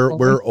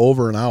 we're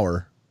over an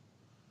hour.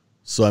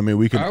 So, I mean,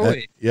 we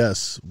can.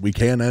 Yes, we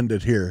can end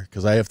it here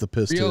because I have to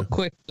piss real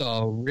too.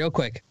 Real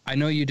quick. I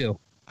know you do.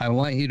 I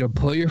want you to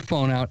pull your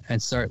phone out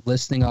and start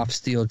listing off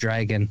Steel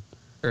Dragon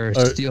or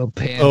Steel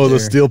Panther. Oh, the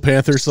Steel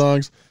Panther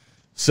songs.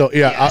 So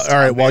yeah, all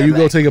right. While you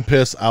go take a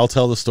piss, I'll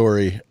tell the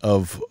story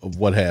of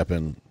what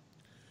happened.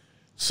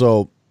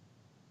 So,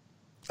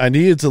 I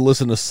needed to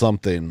listen to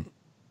something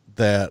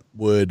that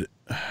would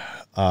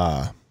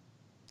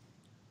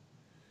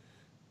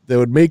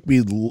make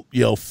me,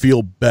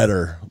 feel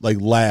better,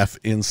 like laugh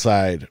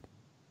inside.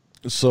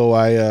 So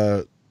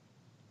I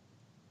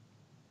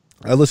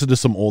listened to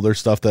some older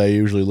stuff that I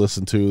usually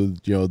listen to,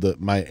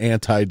 my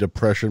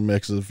anti-depression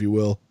mixes, if you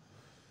will.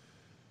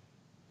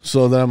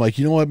 So then I'm like,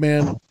 you know what,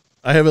 man?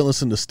 I haven't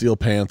listened to Steel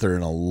Panther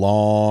in a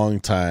long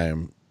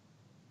time.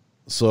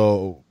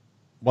 So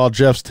while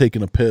Jeff's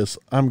taking a piss,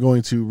 I'm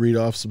going to read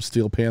off some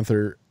Steel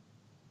Panther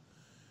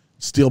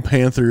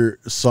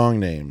song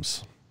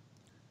names.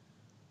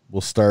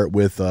 We'll start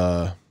with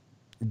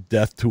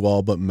Death to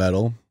All But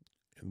Metal,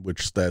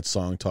 which that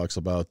song talks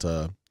about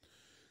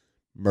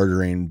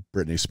murdering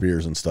Britney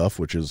Spears and stuff,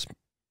 which is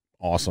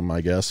awesome,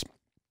 I guess.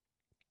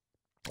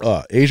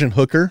 Asian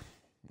Hooker,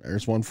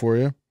 there's one for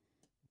you.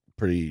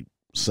 Pretty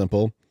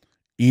simple.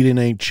 Eating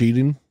Ain't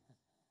Cheating.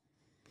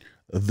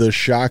 The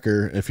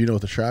Shocker, if you know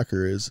what The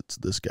Shocker is, it's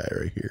this guy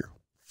right here.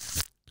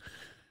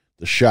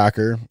 The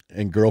Shocker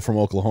and Girl from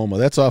Oklahoma.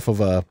 That's off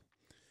of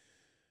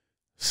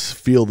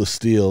Feel the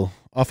Steel.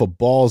 Off of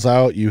Balls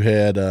Out, you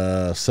had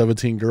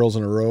 17 Girls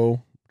in a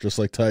Row, just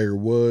like Tiger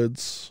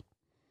Woods.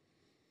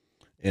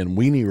 And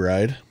Weenie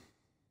Ride.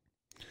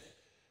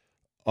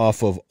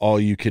 Off of All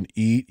You Can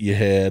Eat, you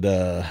had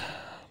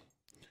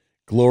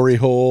Glory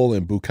Hole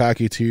and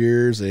Bukkake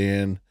Tears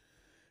and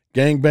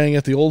Gangbang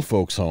at the Old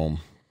Folks Home.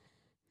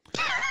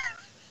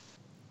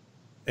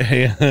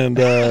 And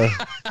oh,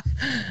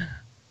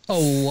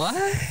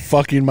 what?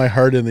 Fucking My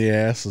Heart in the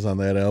Ass is on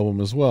that album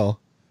as well.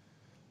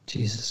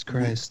 Jesus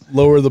Christ.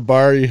 Lower the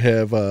bar, you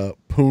have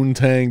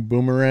Poontang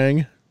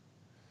Boomerang.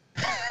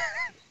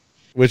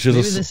 Which is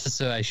maybe this is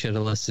what I should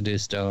have listened to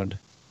stoned.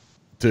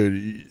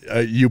 Dude,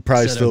 you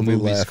probably Instead still of be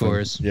movie laughing.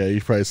 scores. Yeah,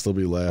 you probably still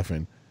be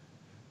laughing.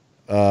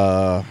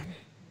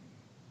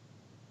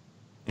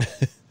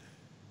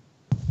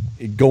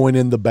 Going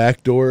in the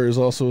Back Door is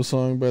also a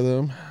song by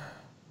them.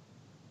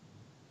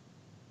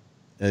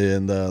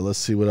 And let's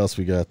see what else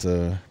we got.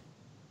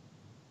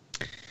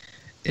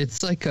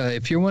 It's like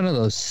if you're one of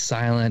those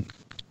silent,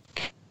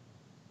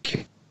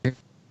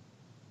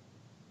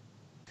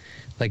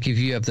 like if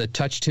you have the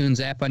Touch Tunes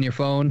app on your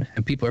phone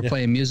and people are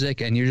playing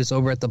music and you're just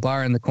over at the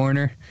bar in the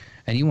corner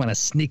and you want to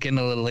sneak in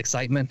a little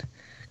excitement,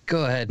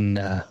 go ahead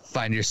and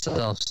find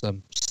yourself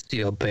some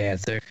Steel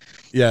Panther.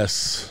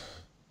 Yes.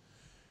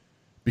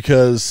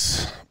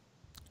 Because,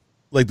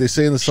 like they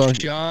say in the song,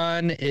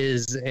 John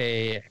is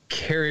a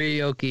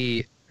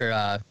karaoke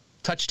or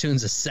Touch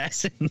Tunes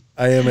assassin.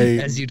 I am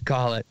as you'd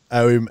call it.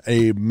 I am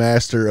a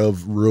master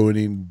of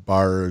ruining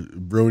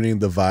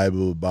the vibe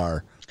of a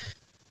bar.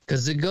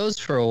 Because it goes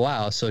for a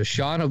while, so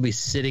Sean will be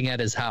sitting at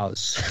his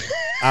house.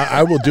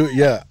 I will do it.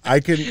 Yeah,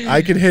 I can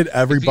hit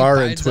every If he bar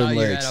in finds Twin out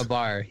you're Lakes. at a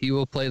bar, he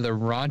will play the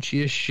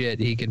raunchiest shit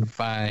he can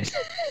find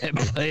and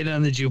play it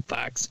on the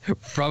jukebox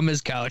from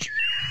his couch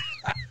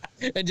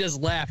and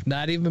just laugh,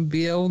 not even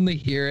be able to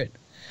hear it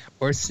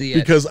or see it.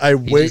 Because I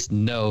He wait, just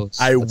knows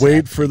I what's wait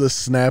happening. for the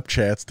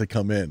Snapchats to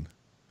come in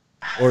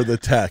or the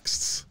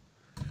texts.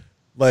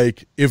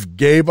 Like if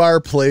Gay Bar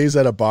plays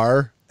at a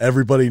bar,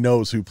 everybody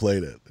knows who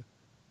played it.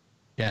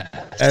 Yeah.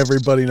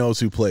 Everybody knows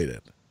who played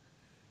it.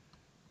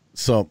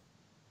 So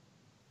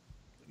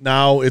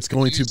now it's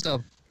going Do to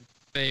yourself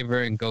a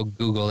favor and go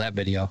Google that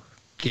video.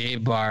 Gay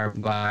Bar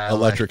by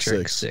Electric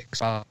Electric Six. Six.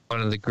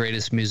 One of the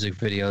greatest music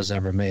videos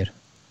ever made.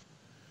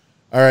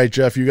 All right,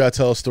 Jeff, you got to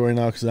tell a story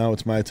now because now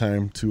it's my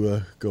time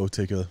to go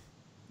take a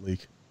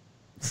leak.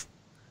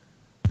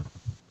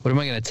 What am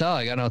I going to tell?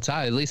 I got no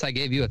time. At least I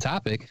gave you a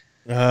topic.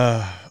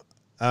 I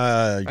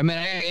mean,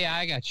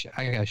 I got you.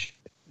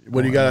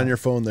 What do you got on your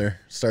phone there?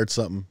 Start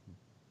something.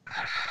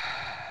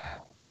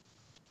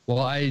 Well,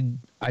 I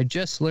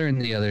just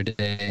learned the other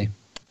day.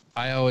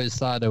 I always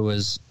thought it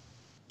was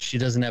she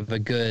doesn't have a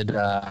good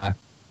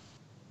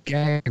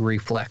gag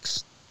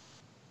reflex.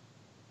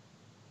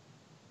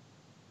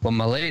 Well,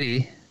 my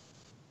lady,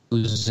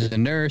 who's a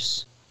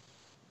nurse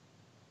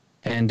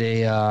and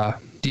a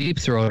deep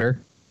throater,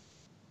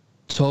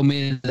 told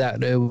me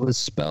that it was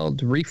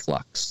spelled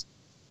reflux.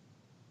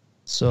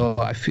 So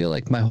I feel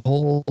like my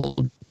whole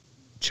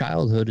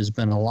childhood has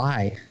been a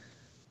lie.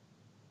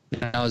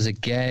 Now, is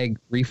it gag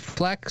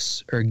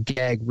reflex or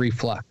gag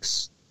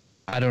reflux?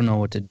 I don't know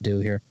what to do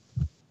here.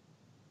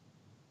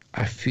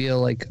 I feel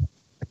like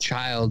a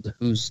child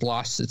who's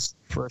lost its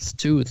first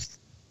tooth.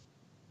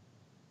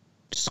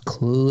 Just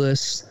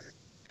clueless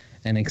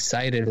and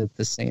excited at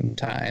the same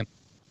time.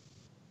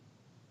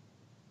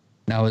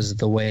 Now, is it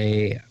the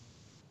way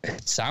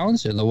it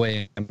sounds or the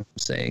way I'm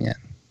saying it?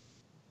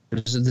 Or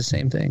is it the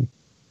same thing?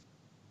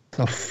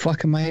 The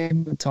fuck am I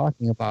even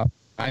talking about?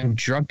 I'm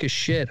drunk as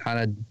shit on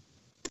a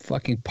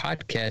fucking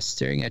podcast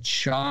staring at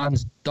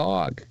Sean's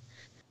dog.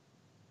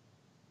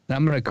 And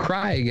I'm going to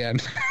cry again.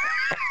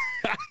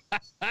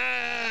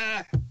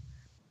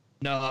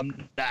 No,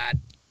 I'm not.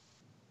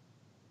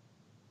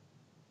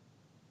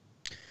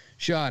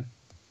 Sean,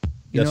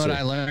 you Yes, know what sir.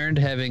 I learned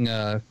having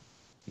a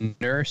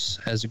nurse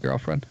as a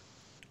girlfriend?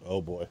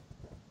 Oh, boy.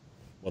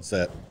 What's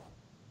that?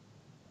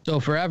 So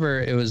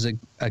forever, it was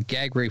a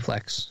gag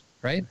reflex,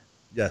 right?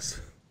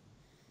 Yes.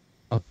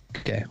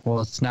 Okay, well,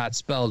 it's not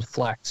spelled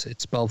flex.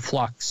 It's spelled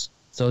flux.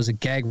 So is it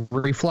gag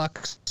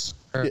reflux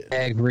or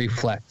gag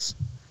reflex?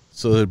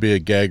 So there'd be a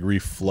gag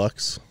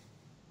reflux.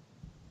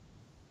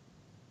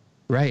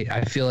 Right.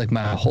 I feel like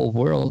my whole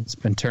world's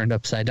been turned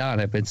upside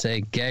down. I've been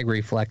saying gag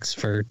reflex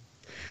for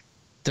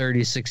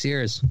 36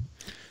 years.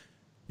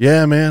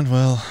 Yeah, man.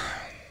 Well,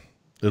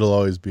 it'll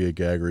always be a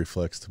gag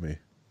reflex to me.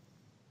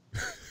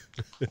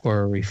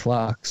 Or a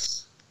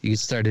reflux. You can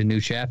start a new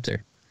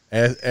chapter.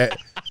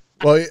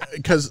 Well,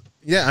 because,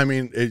 yeah, I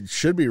mean, it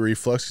should be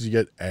reflux because you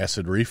get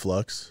acid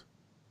reflux.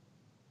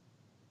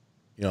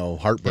 You know,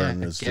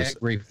 heartburn is gag just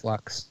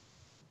reflux.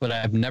 But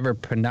I've never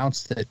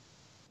pronounced it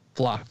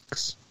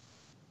flux.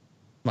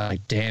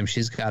 Like, damn,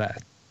 she's got a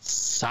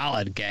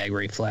solid gag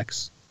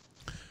reflex.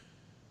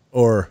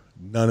 or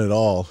none at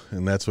all,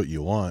 and that's what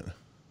you want.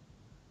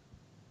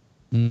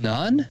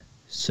 None?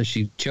 So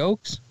she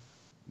chokes?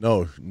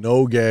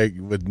 No gag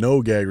with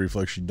no gag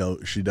reflex. She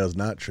does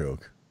not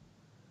choke.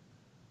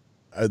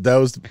 That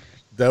was.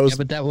 Yeah,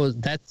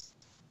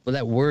 but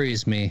that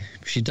worries me.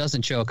 If she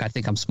doesn't choke, I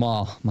think I'm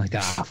small. I'm like,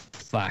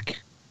 fuck.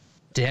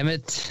 Damn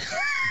it.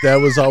 That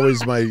was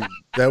always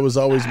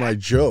my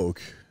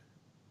joke.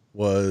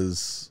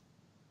 Was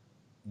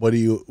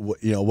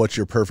what's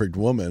your perfect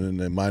woman? And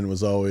then mine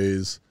was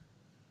always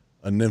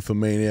a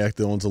nymphomaniac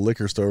that owns a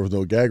liquor store with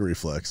no gag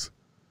reflex.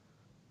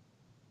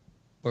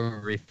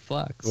 Or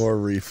reflux. Or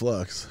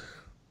reflux.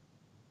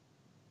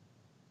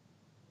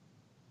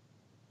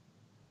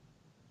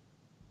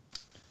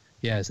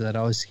 Yeah, so that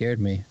always scared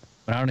me.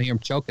 When I don't hear him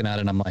choking on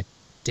it, I'm like,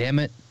 damn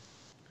it.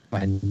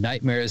 My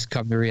nightmares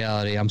come to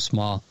reality. I'm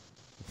small.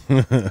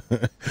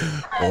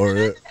 or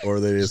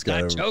they just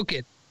got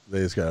choking. They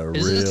just got a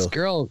Is real this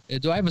girl,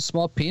 do I have a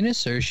small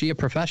penis or is she a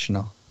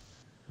professional?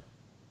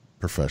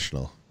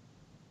 Professional.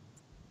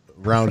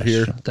 Around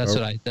here. That's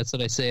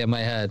what I say in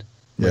my head.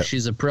 Yeah. Like,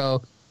 she's a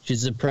pro.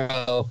 She's a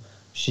pro.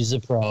 She's a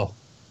pro.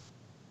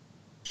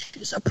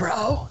 She's a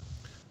pro.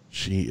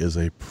 She is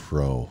a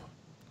pro.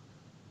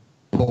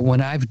 But when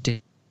I've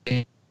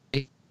dated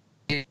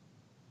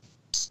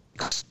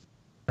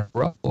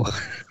pro,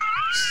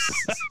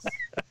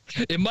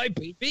 it might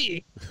be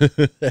me.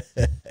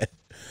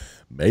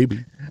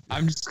 Maybe.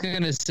 I'm just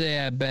gonna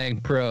say I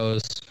bang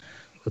pros.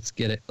 Let's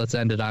get it. Let's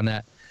end it on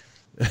that.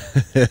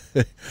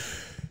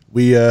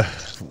 We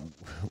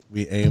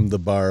aim the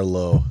bar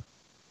low.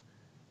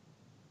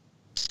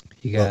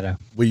 You gotta.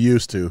 We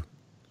used to.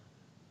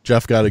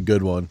 Jeff got a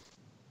good one.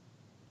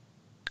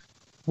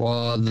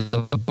 Well,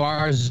 the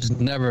bar's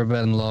never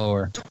been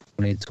lower.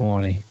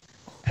 2020,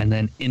 and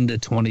then into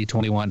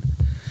 2021.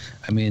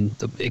 I mean,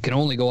 it can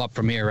only go up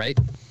from here, right?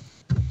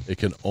 It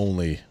can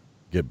only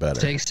get better.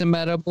 Take some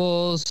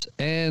edibles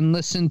and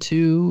listen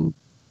to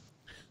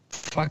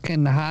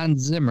fucking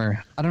Hans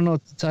Zimmer. I don't know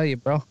what to tell you,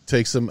 bro.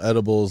 Take some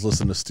edibles.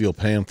 Listen to Steel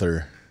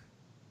Panther.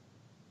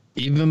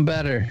 Even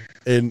better.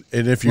 And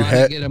if you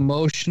get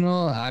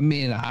emotional, I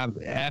mean,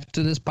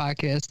 after this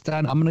podcast is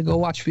done, I'm gonna go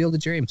watch Field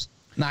of Dreams.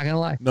 Not gonna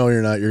lie. No,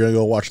 you're not. You're gonna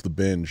go watch The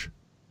Binge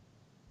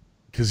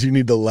because you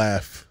need to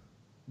laugh.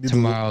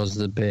 Tomorrow's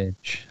the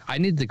binge. I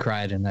need to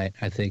cry tonight.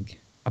 I think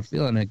I'm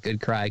feeling a good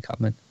cry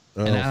coming,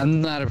 and I'm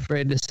not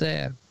afraid to say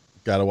it.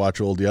 Gotta watch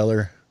Old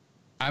Yeller.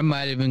 I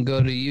might even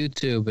go to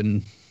YouTube,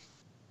 and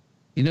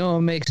you know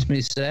what makes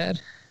me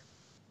sad?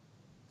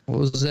 What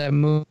was that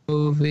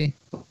movie?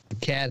 The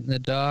Cat and the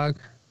Dog.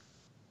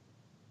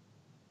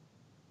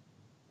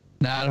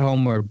 Not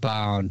Homeward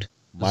Bound.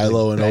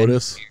 Milo and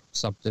Otis.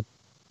 Something.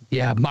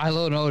 Yeah,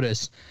 Milo and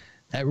Otis.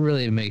 That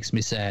really makes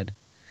me sad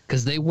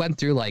because they went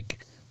through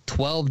like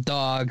 12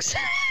 dogs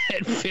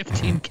and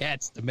 15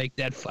 cats to make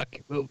that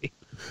fucking movie.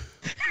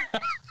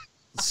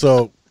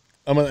 So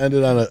I'm gonna end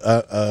it on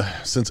a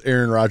since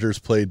Aaron Rodgers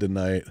played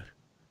tonight.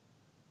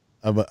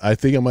 I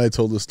think I might have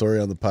told this story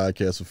on the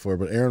podcast before,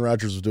 but Aaron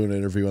Rodgers was doing an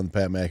interview on the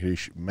Pat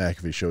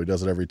McAfee show. He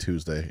does it every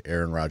Tuesday,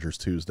 Aaron Rodgers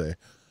Tuesday.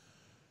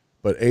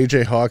 But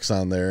AJ Hawk's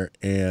on there,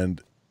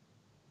 and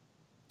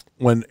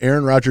when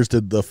Aaron Rodgers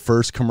did the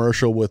first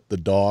commercial with the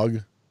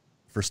dog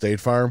for State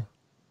Farm,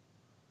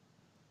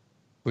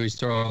 Where he's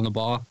throwing the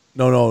ball?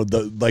 No,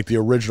 the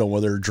original where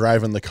they're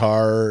driving the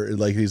car,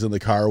 like he's in the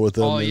car with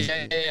them. Oh,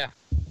 yeah.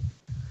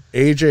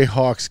 AJ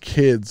Hawk's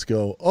kids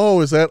go,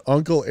 "Oh, is that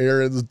Uncle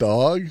Aaron's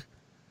dog?"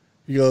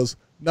 He goes,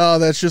 "No,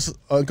 that's just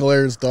Uncle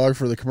Aaron's dog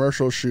for the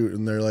commercial shoot."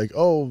 And they're like,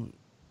 "Oh,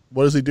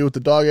 what does he do with the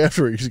dog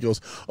after?" He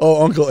goes,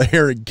 "Oh, Uncle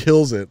Aaron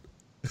kills it."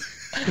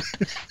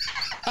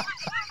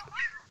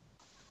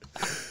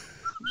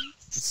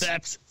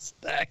 That's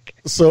stack.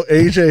 So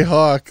AJ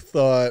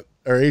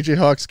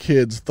Hawk's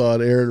kids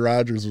thought Aaron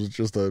Rodgers was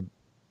just a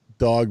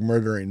dog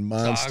murdering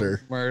monster.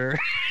 Dog murder.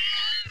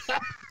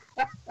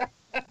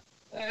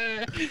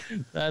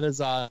 That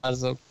is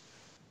awesome.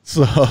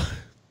 So,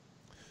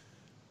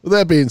 with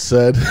that being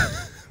said,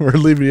 we'll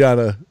leave you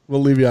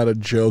on a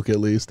joke at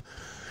least.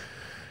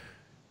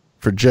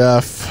 For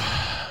Jeff,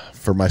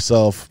 for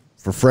myself,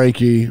 for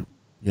Frankie,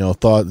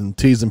 thought and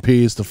T's and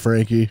P's to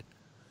Frankie.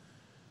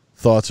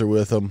 Thoughts are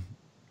with him.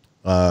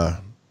 Yeah.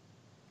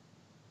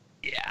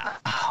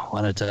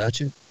 Want to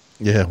touch it?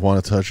 Yeah,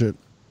 want to touch it.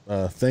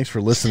 Thanks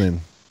for listening.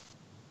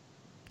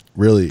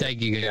 Really.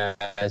 Thank you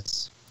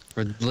guys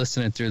for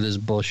listening through this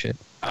bullshit.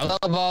 I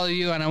love all of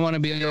you, and I want to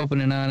be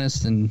open and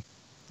honest. And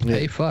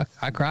hey, fuck,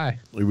 I cry.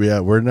 Yeah,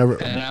 we're never.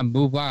 And I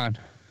move on.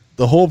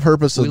 The whole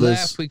purpose of we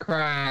this, laugh, we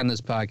cry on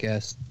this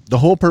podcast. the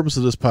whole purpose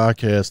of this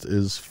podcast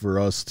is for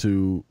us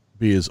to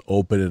be as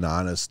open and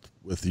honest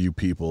with you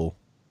people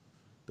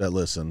that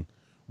listen.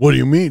 What do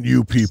you mean,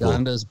 you people?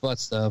 Son does butt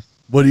stuff.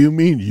 What do you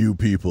mean, you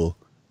people?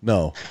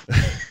 No.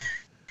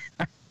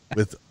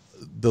 With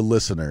the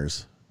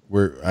listeners,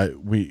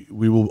 we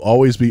will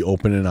always be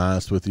open and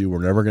honest with you. We're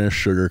never going to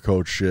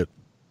sugarcoat shit.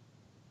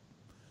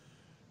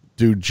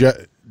 Dude,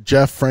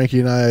 Jeff, Frankie,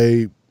 and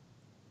I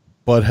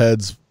butt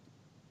heads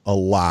a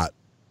lot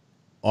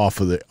off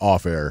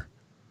air,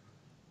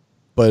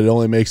 but it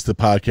only makes the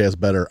podcast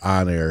better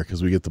on air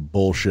because we get the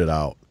bullshit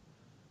out.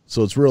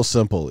 So it's real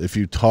simple. If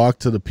you talk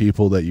to the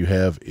people that you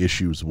have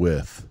issues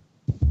with,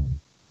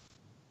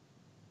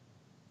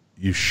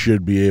 you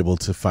should be able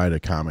to find a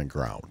common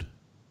ground.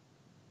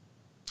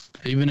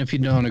 Even if you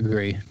don't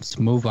agree, just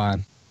move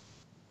on.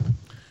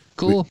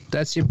 Cool.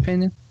 That's your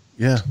opinion.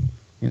 Yeah.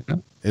 You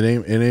know? It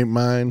ain't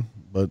mine,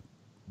 but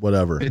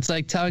whatever. It's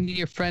like telling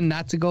your friend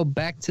not to go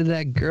back to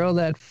that girl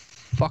that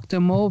fucked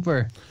him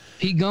over.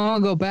 He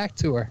gonna go back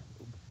to her.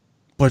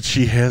 But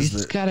she has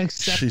He's gotta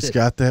accept she's it.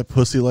 got that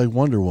pussy like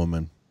Wonder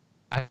Woman.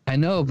 I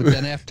know, but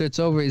then after it's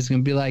over, he's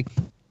gonna be like,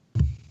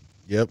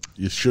 Yep,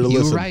 you should have "You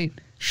were listened. right."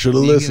 Should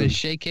have You're listened. gonna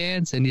shake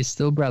hands, and you're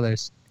still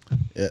brothers.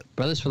 Yeah.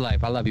 Brothers for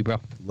life. I love you, bro.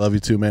 Love you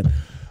too, man.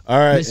 All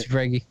right. Miss you,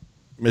 Frankie.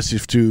 Miss you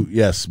too.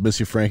 Yes, miss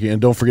you, Frankie.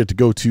 And don't forget to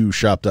go to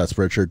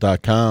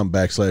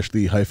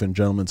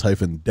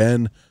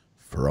shop.spreadshirt.com/the-gentleman's-den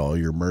for all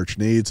your merch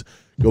needs.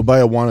 Go buy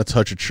a Want to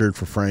Touch It shirt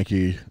for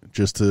Frankie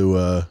just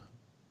to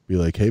be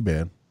like, hey,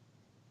 man,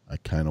 I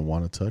kind of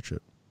want to touch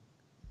it.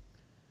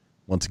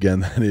 Once again,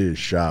 that is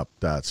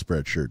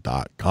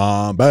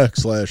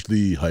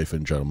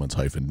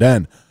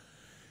shop.spreadshirt.com/the-gentleman's-den.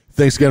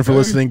 Thanks again for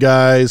listening,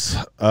 guys.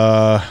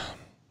 Go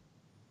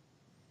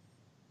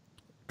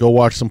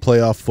watch some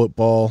playoff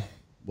football.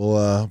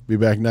 We'll be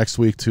back next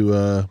week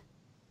to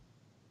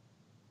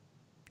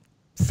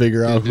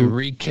figure out The who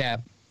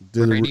recap.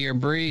 did Brady or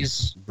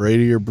Breeze.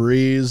 Brady or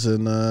Breeze,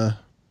 and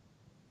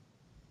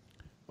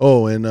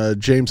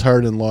James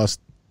Harden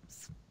lost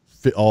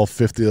all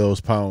 50 of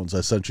those pounds.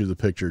 I sent you the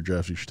picture,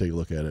 Jeff. You should take a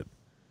look at it.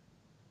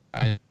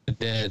 I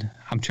did.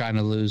 I'm trying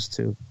to lose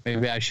too.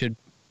 Maybe I should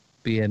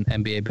be an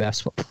NBA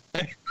basketball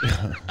player.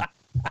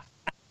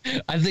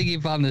 I think he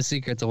found the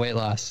secret to weight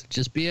loss.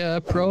 Just be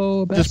a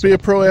pro basketball Just be a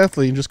pro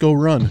athlete and just go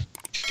run.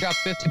 Drop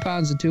 50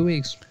 pounds in 2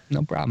 weeks.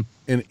 No problem.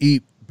 And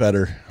eat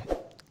better,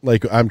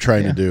 like I'm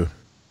trying to do.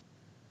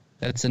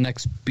 That's the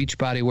next beach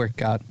body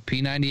workout.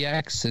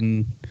 P90X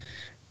and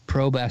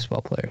pro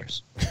basketball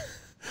players.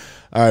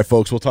 All right,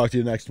 folks. We'll talk to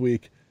you next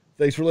week.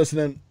 Thanks for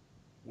listening.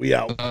 We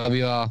out. Love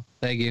you all.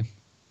 Thank you.